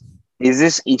is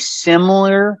this a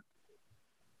similar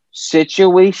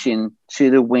situation to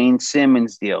the Wayne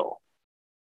Simmons deal,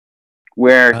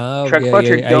 where Chuck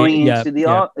Fletcher going into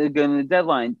the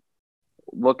deadline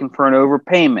looking for an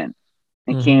overpayment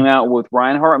and came out with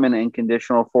Ryan Hartman and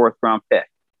conditional 4th round pick?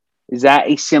 Is that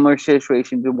a similar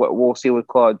situation to what we'll see with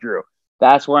Claude Giroux?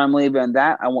 That's where I'm leaving on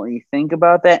that. I want you to think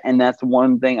about that, and that's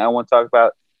one thing I want to talk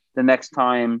about the next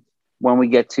time when we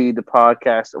get to the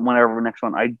podcast, whenever the next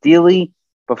one. Ideally,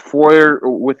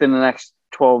 within the next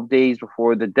 12 days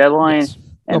before the deadline. Yes.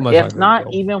 And if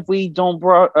not, even if we don't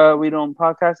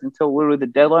podcast until literally the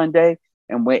deadline day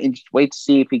and wait to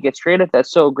see if he gets traded,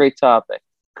 that's so a great topic.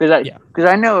 Because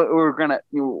I know we're gonna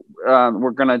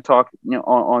talk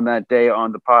on that day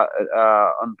on the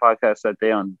podcast that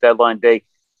day on deadline day.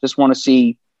 Just want to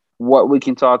see what we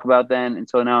can talk about then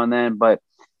until now and then. But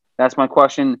that's my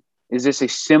question: is this a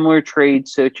similar trade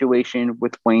situation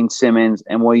with Wayne Simmons,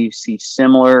 and will you see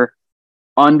similar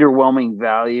underwhelming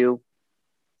value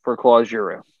for Claude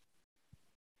Giroux?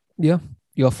 Yeah,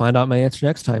 you'll find out my answer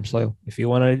next time. So if you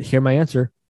want to hear my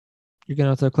answer, you're gonna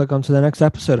have to click onto the next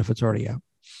episode if it's already out.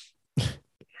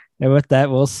 And with that,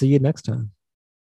 we'll see you next time.